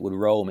sacrifices, when it would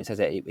roam, it says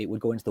that it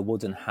would go into the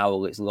woods and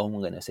howl its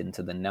loneliness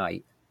into the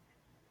night.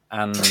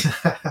 And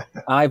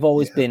I've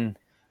always been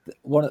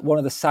one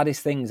of the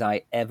saddest things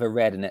I ever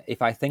read, and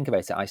if I think about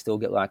it, I still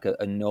get like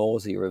a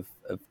nausea of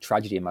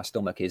tragedy in my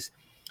stomach, is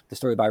the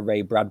story by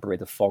Ray Bradbury,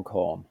 The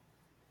Foghorn.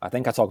 I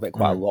think I talk about it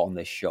quite a lot on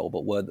this show,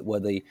 but where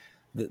the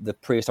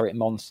prehistoric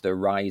monster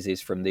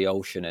rises from the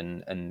ocean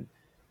and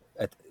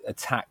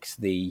attacks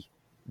the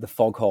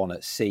foghorn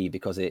at sea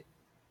because it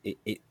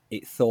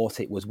thought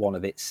it was one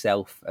of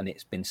itself, and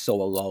it's been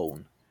so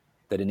alone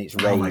that in its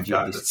rage, oh my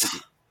God,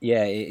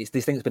 it's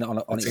this thing that's been on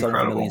its own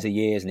for millions of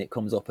years, and it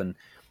comes up and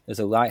there's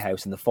a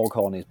lighthouse and the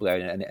foghorn is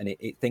blaring, and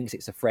it thinks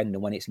it's a friend,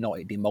 and when it's not,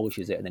 it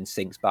demolishes it and then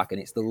sinks back,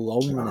 and it's the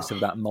loneliness of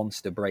that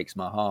monster breaks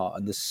my heart.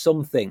 And there's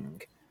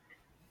something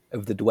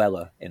of the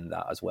Dweller in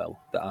that as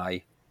well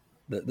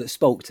that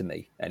spoke to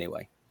me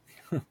anyway.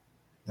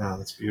 Yeah,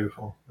 that's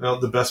beautiful. Well,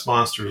 the best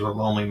monsters are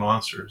lonely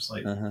monsters.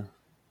 Like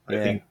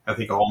I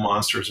think all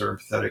monsters are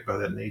empathetic by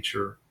that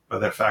nature, by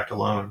that fact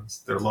alone.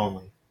 They're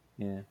lonely.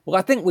 Yeah. Well,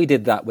 I think we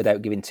did that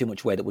without giving too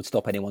much away that would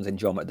stop anyone's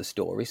enjoyment of the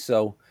story.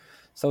 So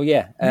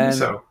yeah.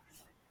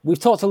 We've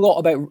talked a lot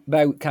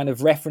about kind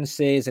of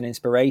references and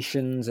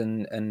inspirations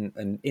and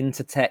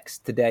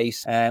intertext today,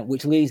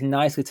 which leads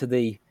nicely to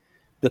the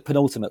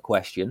penultimate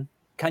question.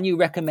 Can you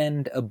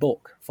recommend a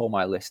book for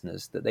my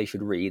listeners that they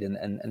should read,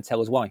 and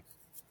tell us why?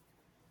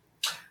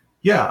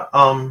 Yeah.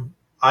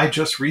 I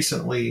just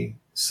recently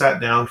sat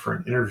down for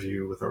an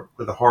interview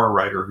with a horror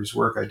writer whose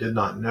work I did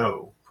not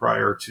know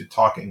prior to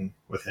talking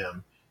with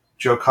him,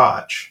 Joe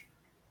Koch.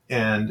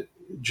 And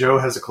Joe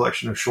has a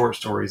collection of short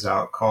stories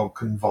out called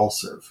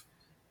Convulsive.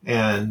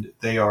 And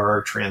they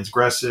are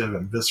transgressive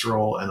and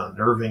visceral and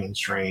unnerving and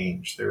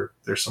strange.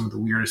 They're some of the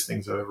weirdest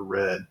things I've ever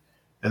read,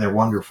 and they're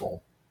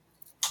wonderful.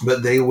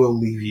 But they will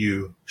leave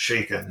you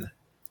shaken.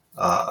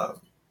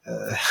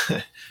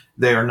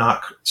 They are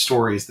not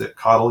stories that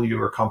coddle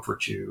you or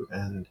comfort you.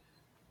 And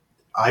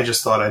I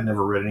just thought I'd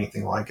never read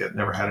anything like it,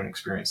 never had an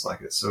experience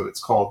like it. So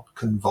it's called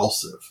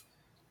Convulsive.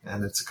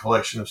 And it's a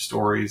collection of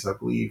stories, I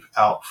believe,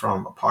 out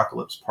from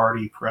Apocalypse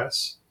Party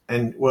Press.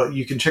 And, well,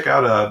 you can check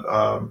out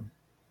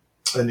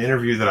an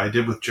interview that I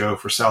did with Joe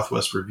for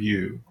Southwest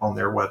Review on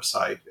their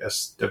website,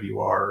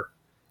 SWR,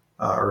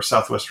 or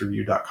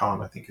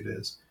southwestreview.com, I think it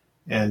is.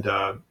 And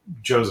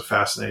Joe's a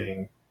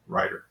fascinating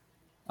writer.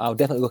 I'll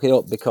definitely look it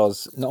up,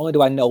 because not only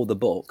do I know the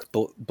book,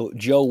 but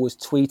Joe was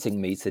tweeting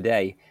me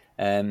today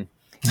in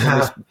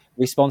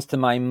response to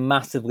my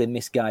massively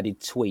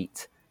misguided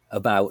tweet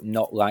about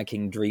not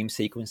liking dream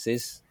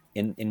sequences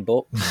in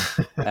books,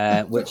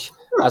 which,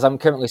 as I'm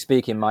currently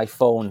speaking, my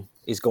phone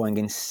is going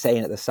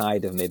insane at the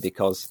side of me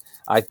because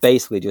I've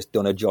basically just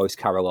done a Joyce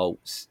Carol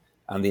Oates,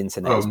 and the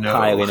internet is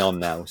piling on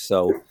now.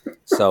 So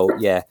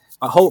yeah,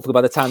 hopefully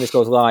by the time this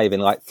goes live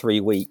in like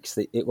 3 weeks,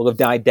 it will have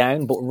died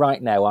down. But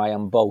right now, I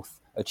am both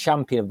a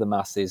champion of the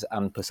masses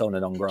and persona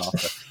non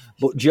grata.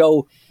 But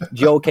Joe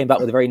came back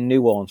with a very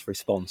nuanced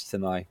response to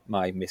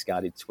my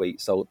misguided tweet.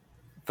 So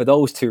for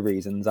those two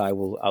reasons, I'll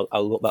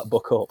look that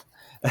book up.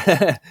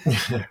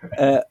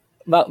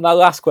 My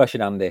last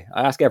question, Andy.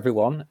 I ask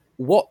everyone,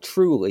 what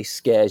truly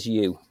scares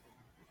you?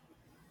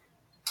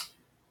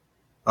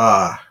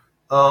 I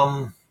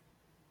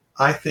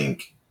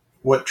think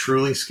what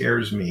truly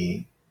scares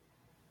me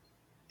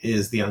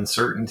is the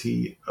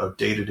uncertainty of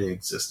day-to-day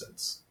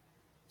existence.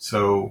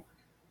 So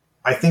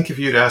I think if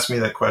you'd asked me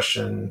that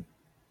question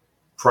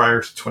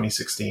prior to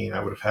 2016,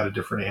 I would have had a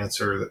different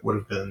answer that would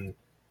have been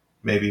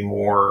maybe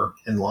more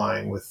in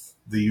line with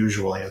the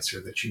usual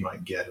answer that you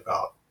might get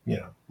about,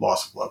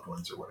 loss of loved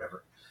ones or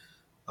whatever.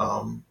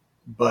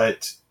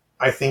 But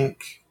I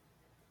think,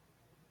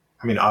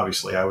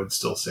 obviously I would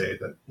still say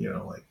that,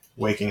 like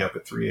waking up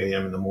at 3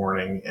 a.m. in the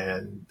morning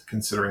and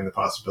considering the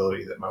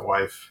possibility that my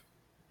wife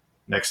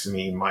next to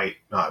me might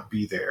not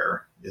be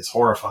there is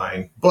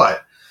horrifying.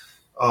 But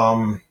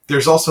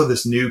there's also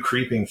this new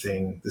creeping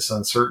thing, this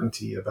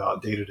uncertainty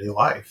about day-to-day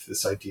life,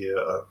 this idea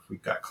of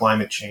we've got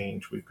climate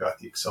change, we've got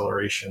the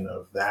acceleration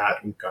of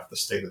that, we've got the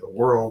state of the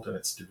world and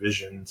its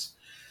divisions.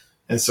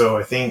 And so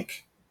I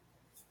think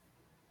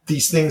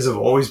these things have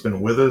always been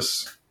with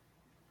us,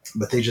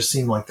 but they just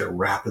seem like they're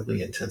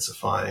rapidly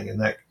intensifying. And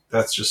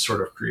that's just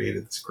sort of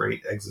created this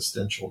great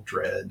existential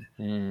dread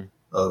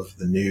of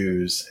the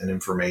news and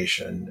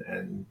information,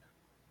 and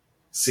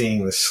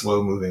seeing the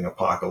slow-moving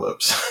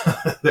apocalypse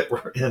that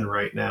we're in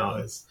right now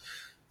is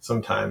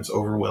sometimes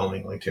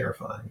overwhelmingly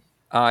terrifying.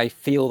 I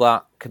feel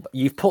that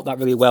you've put that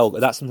really well.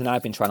 That's something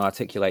I've been trying to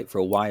articulate for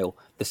a while.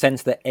 The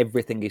sense that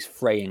everything is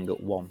fraying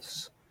at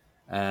once.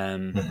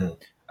 And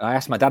I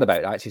asked my dad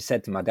about it. I actually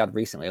said to my dad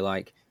recently,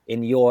 like,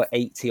 in your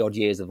 80-odd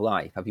years of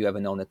life, have you ever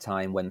known a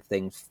time when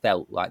things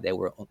felt like they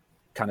were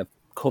kind of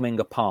coming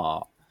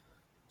apart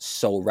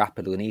so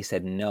rapidly? And he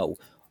said no.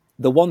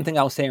 The one thing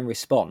I'll say in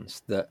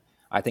response that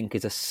I think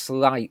is a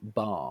slight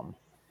balm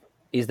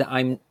is that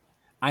I'm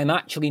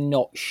actually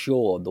not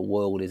sure the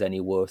world is any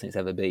worse than it's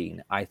ever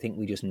been. I think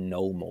we just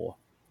know more.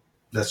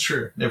 That's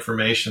true.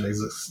 Information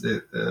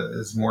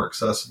is more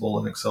accessible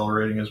and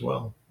accelerating as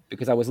well.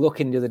 Because I was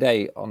looking the other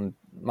day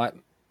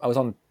I was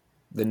on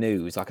the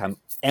news, like I'm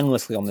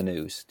endlessly on the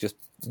news, just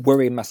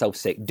worrying myself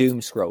sick,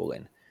 doom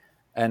scrolling.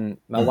 And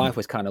my wife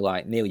was kind of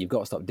like, Neil, you've got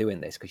to stop doing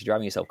this because you're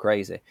driving yourself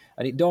crazy.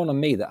 And it dawned on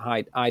me that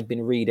I'd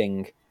been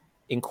reading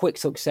in quick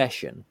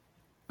succession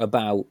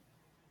about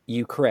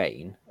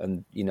Ukraine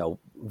and, you know,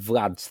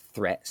 Vlad's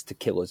threats to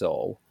kill us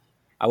all.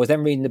 I was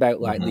then reading about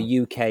like the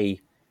UK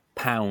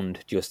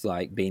pound just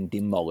like being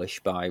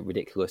demolished by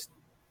ridiculous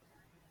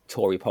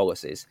Tory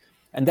policies.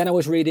 And then I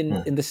was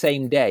reading in the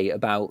same day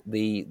about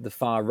the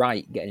far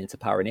right getting into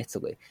power in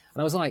Italy.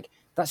 And I was like,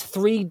 that's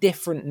 3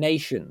 different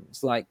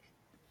nations. Like,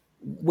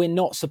 we're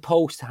not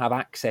supposed to have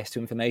access to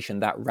information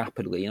that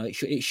rapidly. You know,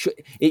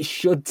 it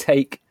should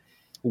take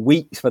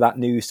weeks for that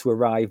news to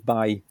arrive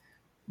by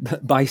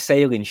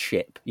sailing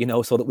ship, you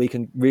know, so that we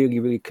can really,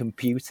 really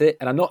compute it.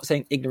 And I'm not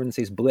saying ignorance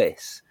is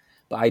bliss,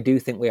 but I do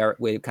think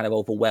we're kind of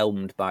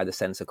overwhelmed by the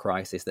sense of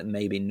crisis that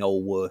may be no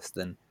worse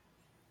than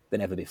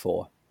ever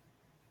before.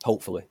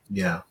 Hopefully.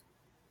 Yeah.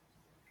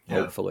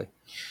 Hopefully.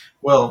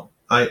 Well,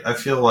 I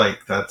feel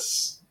like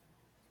that's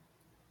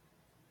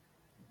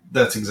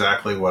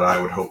exactly what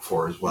I would hope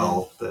for as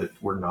well, that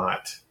we're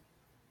not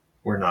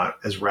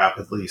as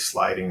rapidly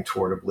sliding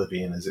toward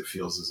oblivion as it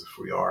feels as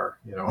if we are,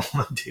 you know,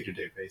 on a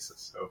day-to-day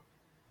basis. So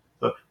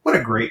what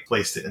a great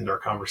place to end our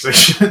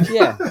conversation.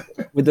 Yeah.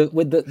 With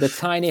the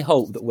tiny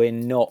hope that we're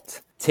not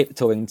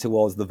tiptoeing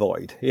towards the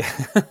void. Yeah.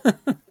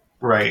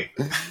 Right.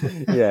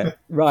 Yeah.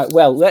 Right.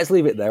 Well, let's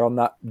leave it there on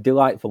that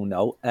delightful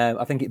note.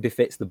 I think it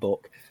befits the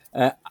book.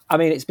 I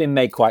mean, it's been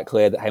made quite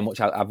clear that how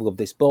much I've loved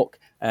this book.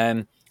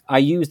 I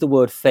use the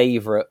word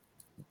favourite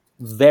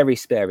very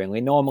sparingly.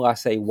 Normally I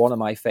say one of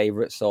my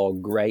favourites or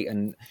great,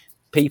 and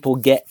people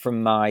get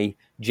from my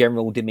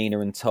general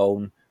demeanour and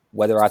tone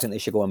whether I think they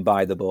should go and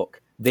buy the book.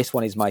 This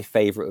one is my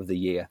favourite of the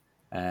year.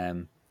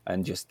 And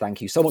just thank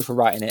you so much for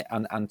writing it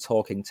and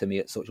talking to me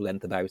at such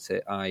length about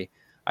it. I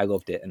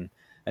loved it. And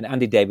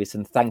Andy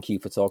Davidson, thank you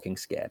for talking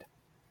Scared.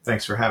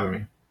 Thanks for having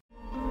me.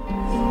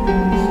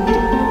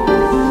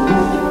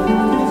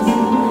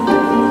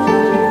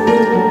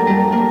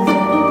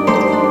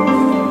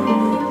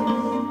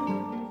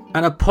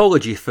 An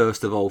apology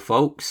first of all,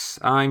 folks.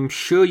 I'm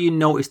sure you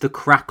noticed the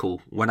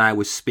crackle when I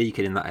was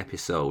speaking in that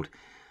episode.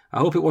 I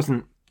hope it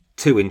wasn't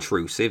too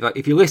intrusive.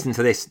 If you listen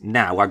to this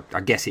now,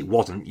 I guess it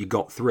wasn't, you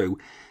got through.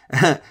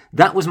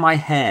 That was my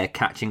hair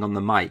catching on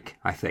the mic,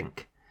 I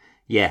think.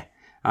 Yeah,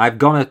 I've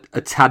gone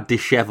a tad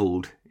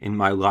dishevelled in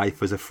my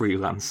life as a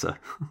freelancer.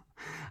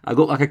 I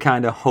look like a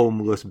kind of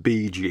homeless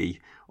BG,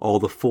 or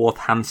the 4th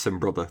Hanson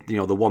brother, you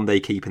know, the one they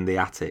keep in the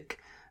attic.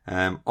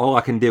 All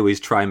I can do is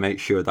try and make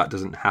sure that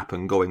doesn't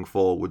happen going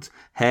forwards.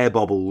 Hair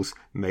bobbles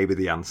may be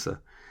the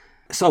answer.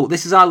 So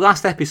this is our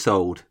last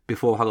episode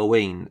before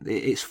Halloween.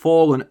 It's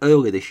fallen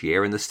early this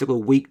year and there's still a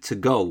week to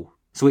go.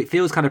 So it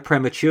feels kind of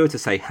premature to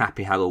say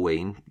Happy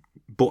Halloween,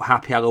 but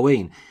Happy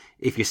Halloween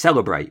if you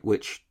celebrate,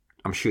 which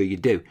I'm sure you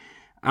do.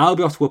 I'll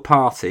be off to a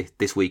party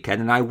this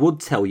weekend and I would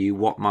tell you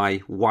what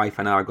my wife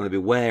and I are going to be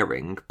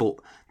wearing, but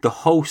the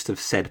host of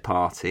said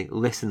party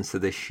listens to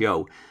this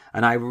show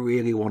and I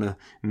really want to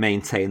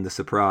maintain the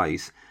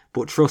surprise.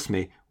 But trust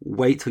me,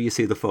 wait till you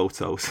see the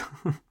photos.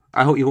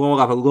 I hope you all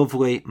have a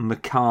lovely,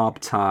 macabre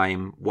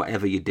time,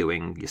 whatever you're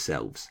doing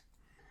yourselves.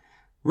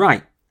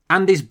 Right,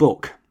 Andy's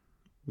book.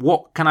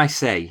 What can I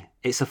say?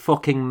 It's a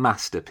fucking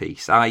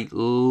masterpiece. I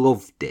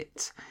loved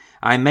it.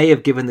 I may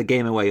have given the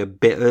game away a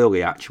bit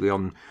early, actually,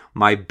 on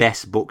my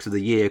Best Books of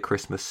the Year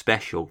Christmas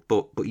special,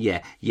 but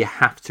yeah, you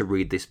have to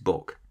read this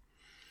book.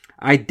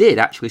 I did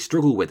actually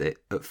struggle with it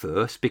at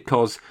first,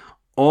 because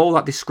all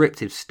that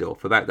descriptive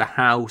stuff about the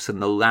house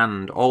and the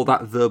land, all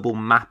that verbal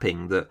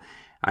mapping that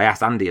I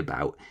asked Andy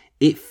about,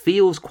 it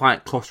feels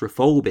quite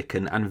claustrophobic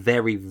and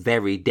very,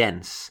 very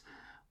dense.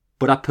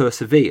 But I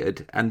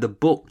persevered, and the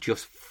book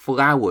just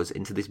flowers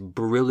into this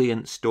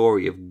brilliant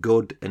story of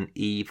good and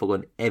evil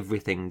and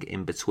everything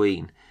in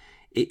between.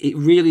 It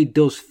really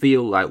does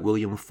feel like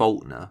William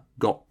Faulkner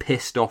got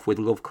pissed off with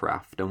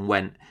Lovecraft and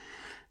went,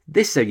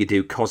 "This is how you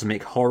do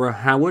cosmic horror,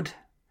 Howard."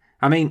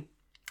 I mean,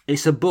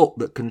 it's a book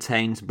that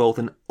contains both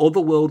an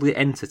otherworldly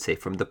entity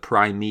from the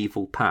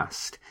primeval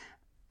past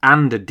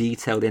and a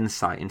detailed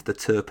insight into the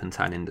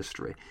turpentine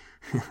industry.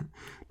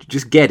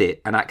 Just get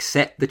it and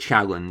accept the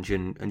challenge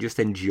and just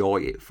enjoy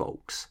it,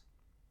 folks.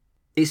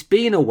 It's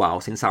been a while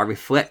since I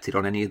reflected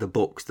on any of the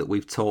books that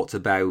we've talked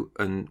about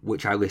and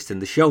which I list in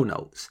the show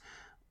notes.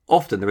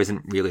 Often there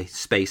isn't really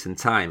space and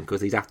time because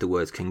these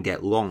afterwords can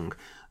get long.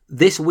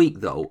 This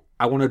week, though,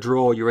 I want to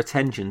draw your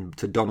attention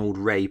to Donald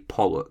Ray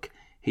Pollock.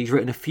 He's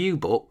written a few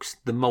books,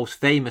 the most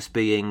famous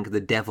being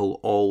The Devil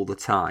All the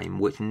Time,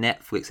 which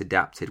Netflix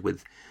adapted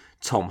with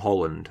Tom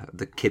Holland,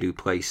 the kid who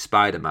plays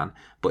Spider-Man,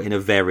 but in a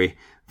very,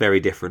 very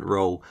different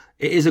role.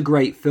 It is a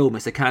great film.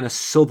 It's a kind of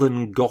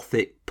southern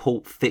gothic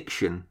pulp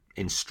fiction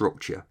in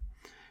structure.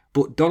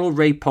 But Donald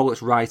Ray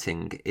Pollock's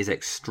writing is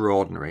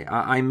extraordinary.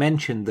 I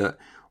mentioned that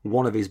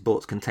one of his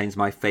books contains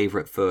my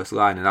favourite first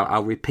line, and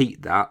I'll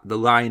repeat that. The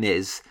line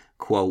is,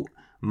 quote,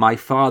 "My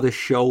father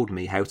showed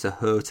me how to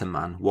hurt a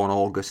man one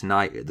August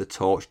night at the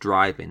Torch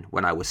Drive-In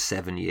when I was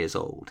 7 years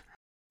old."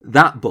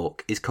 That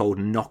book is called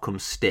Knock 'em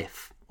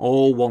Stiff,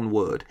 all one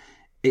word.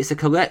 It's a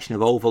collection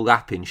of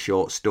overlapping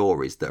short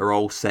stories that are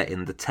all set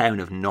in the town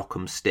of Knock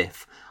 'em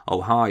Stiff,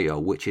 Ohio,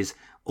 which is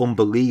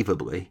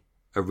unbelievably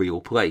a real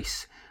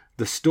place.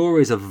 The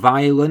stories are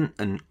violent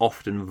and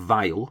often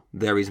vile.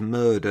 There is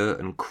murder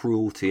and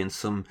cruelty and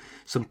some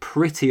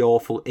pretty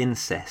awful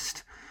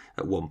incest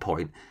at one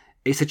point.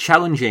 It's a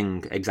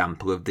challenging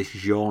example of this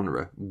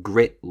genre,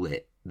 grit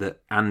lit,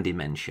 that Andy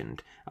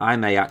mentioned. I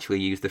may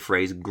actually use the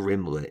phrase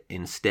grimlit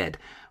instead.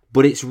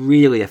 But it's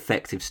really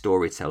effective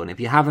storytelling.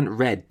 If you haven't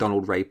read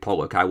Donald Ray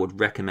Pollock, I would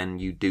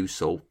recommend you do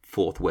so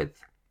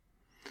forthwith.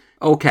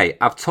 Okay,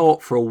 I've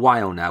talked for a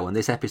while now, and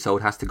this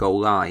episode has to go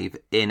live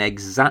in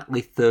exactly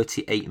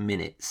 38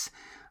 minutes.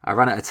 I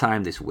ran out of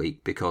time this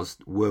week because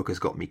work has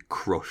got me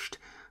crushed.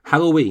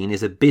 Halloween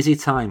is a busy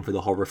time for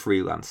the horror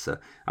freelancer.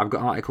 I've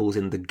got articles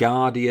in The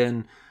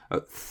Guardian,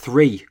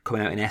 3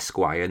 coming out in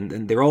Esquire,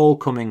 and they're all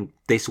coming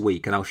this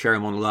week, and I'll share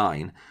them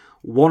online.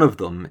 One of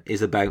them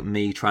is about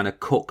me trying to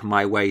cook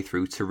my way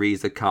through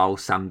Teresa Carl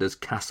Sanders'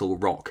 Castle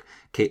Rock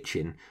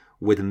kitchen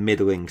with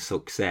middling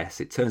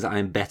success. It turns out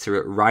I'm better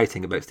at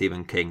writing about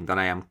Stephen King than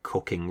I am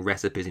cooking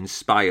recipes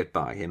inspired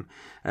by him.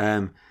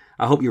 I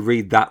hope you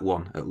read that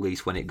one, at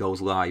least when it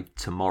goes live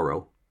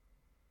tomorrow.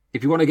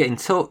 If you want to get in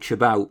touch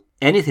about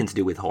anything to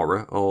do with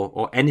horror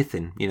or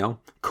anything,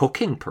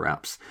 cooking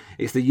perhaps,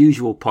 it's the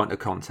usual point of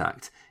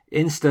contact.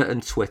 Insta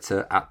and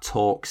Twitter at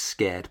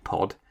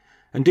TalkScaredPod.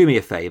 And do me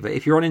a favour,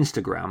 if you're on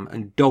Instagram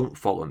and don't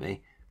follow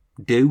me,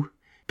 do.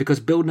 Because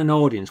building an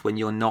audience when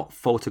you're not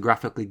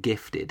photographically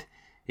gifted,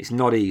 it's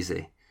not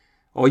easy.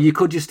 Or you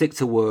could just stick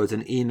to words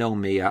and email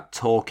me at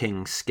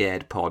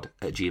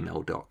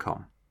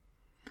talkingscaredpod@gmail.com.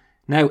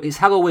 Now, it's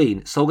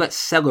Halloween, so let's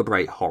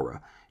celebrate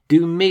horror.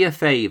 Do me a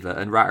favour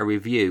and write a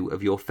review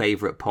of your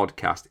favourite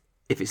podcast.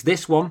 If it's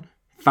this one,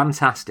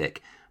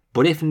 fantastic.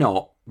 But if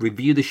not,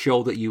 review the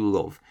show that you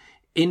love.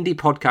 Indie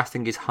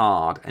podcasting is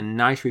hard, and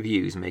nice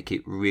reviews make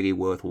it really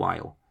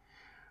worthwhile.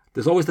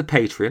 There's always the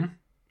Patreon.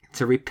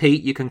 To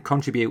repeat, you can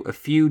contribute a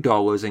few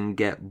dollars and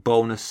get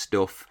bonus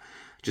stuff.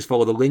 Just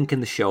follow the link in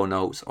the show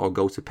notes or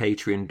go to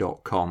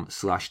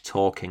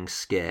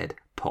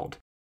patreon.com/talkingscaredpod.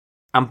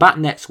 I'm back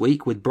next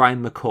week with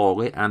Brian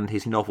McCauley and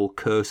his novel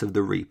Curse of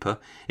the Reaper.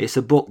 It's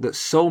a book that's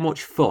so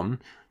much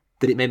fun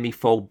that it made me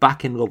fall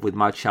back in love with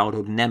my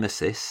childhood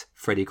nemesis,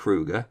 Freddy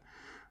Krueger.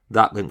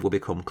 That link will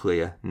become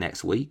clear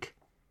next week.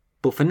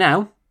 But for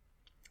now,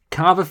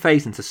 carve a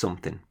face into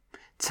something.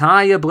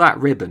 Tie a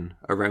black ribbon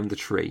around the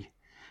tree.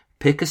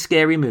 Pick a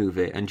scary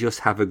movie and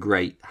just have a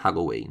great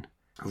Halloween.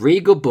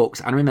 Read good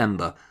books and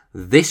remember,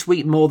 this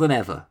week more than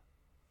ever,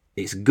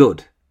 it's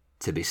good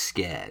to be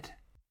scared.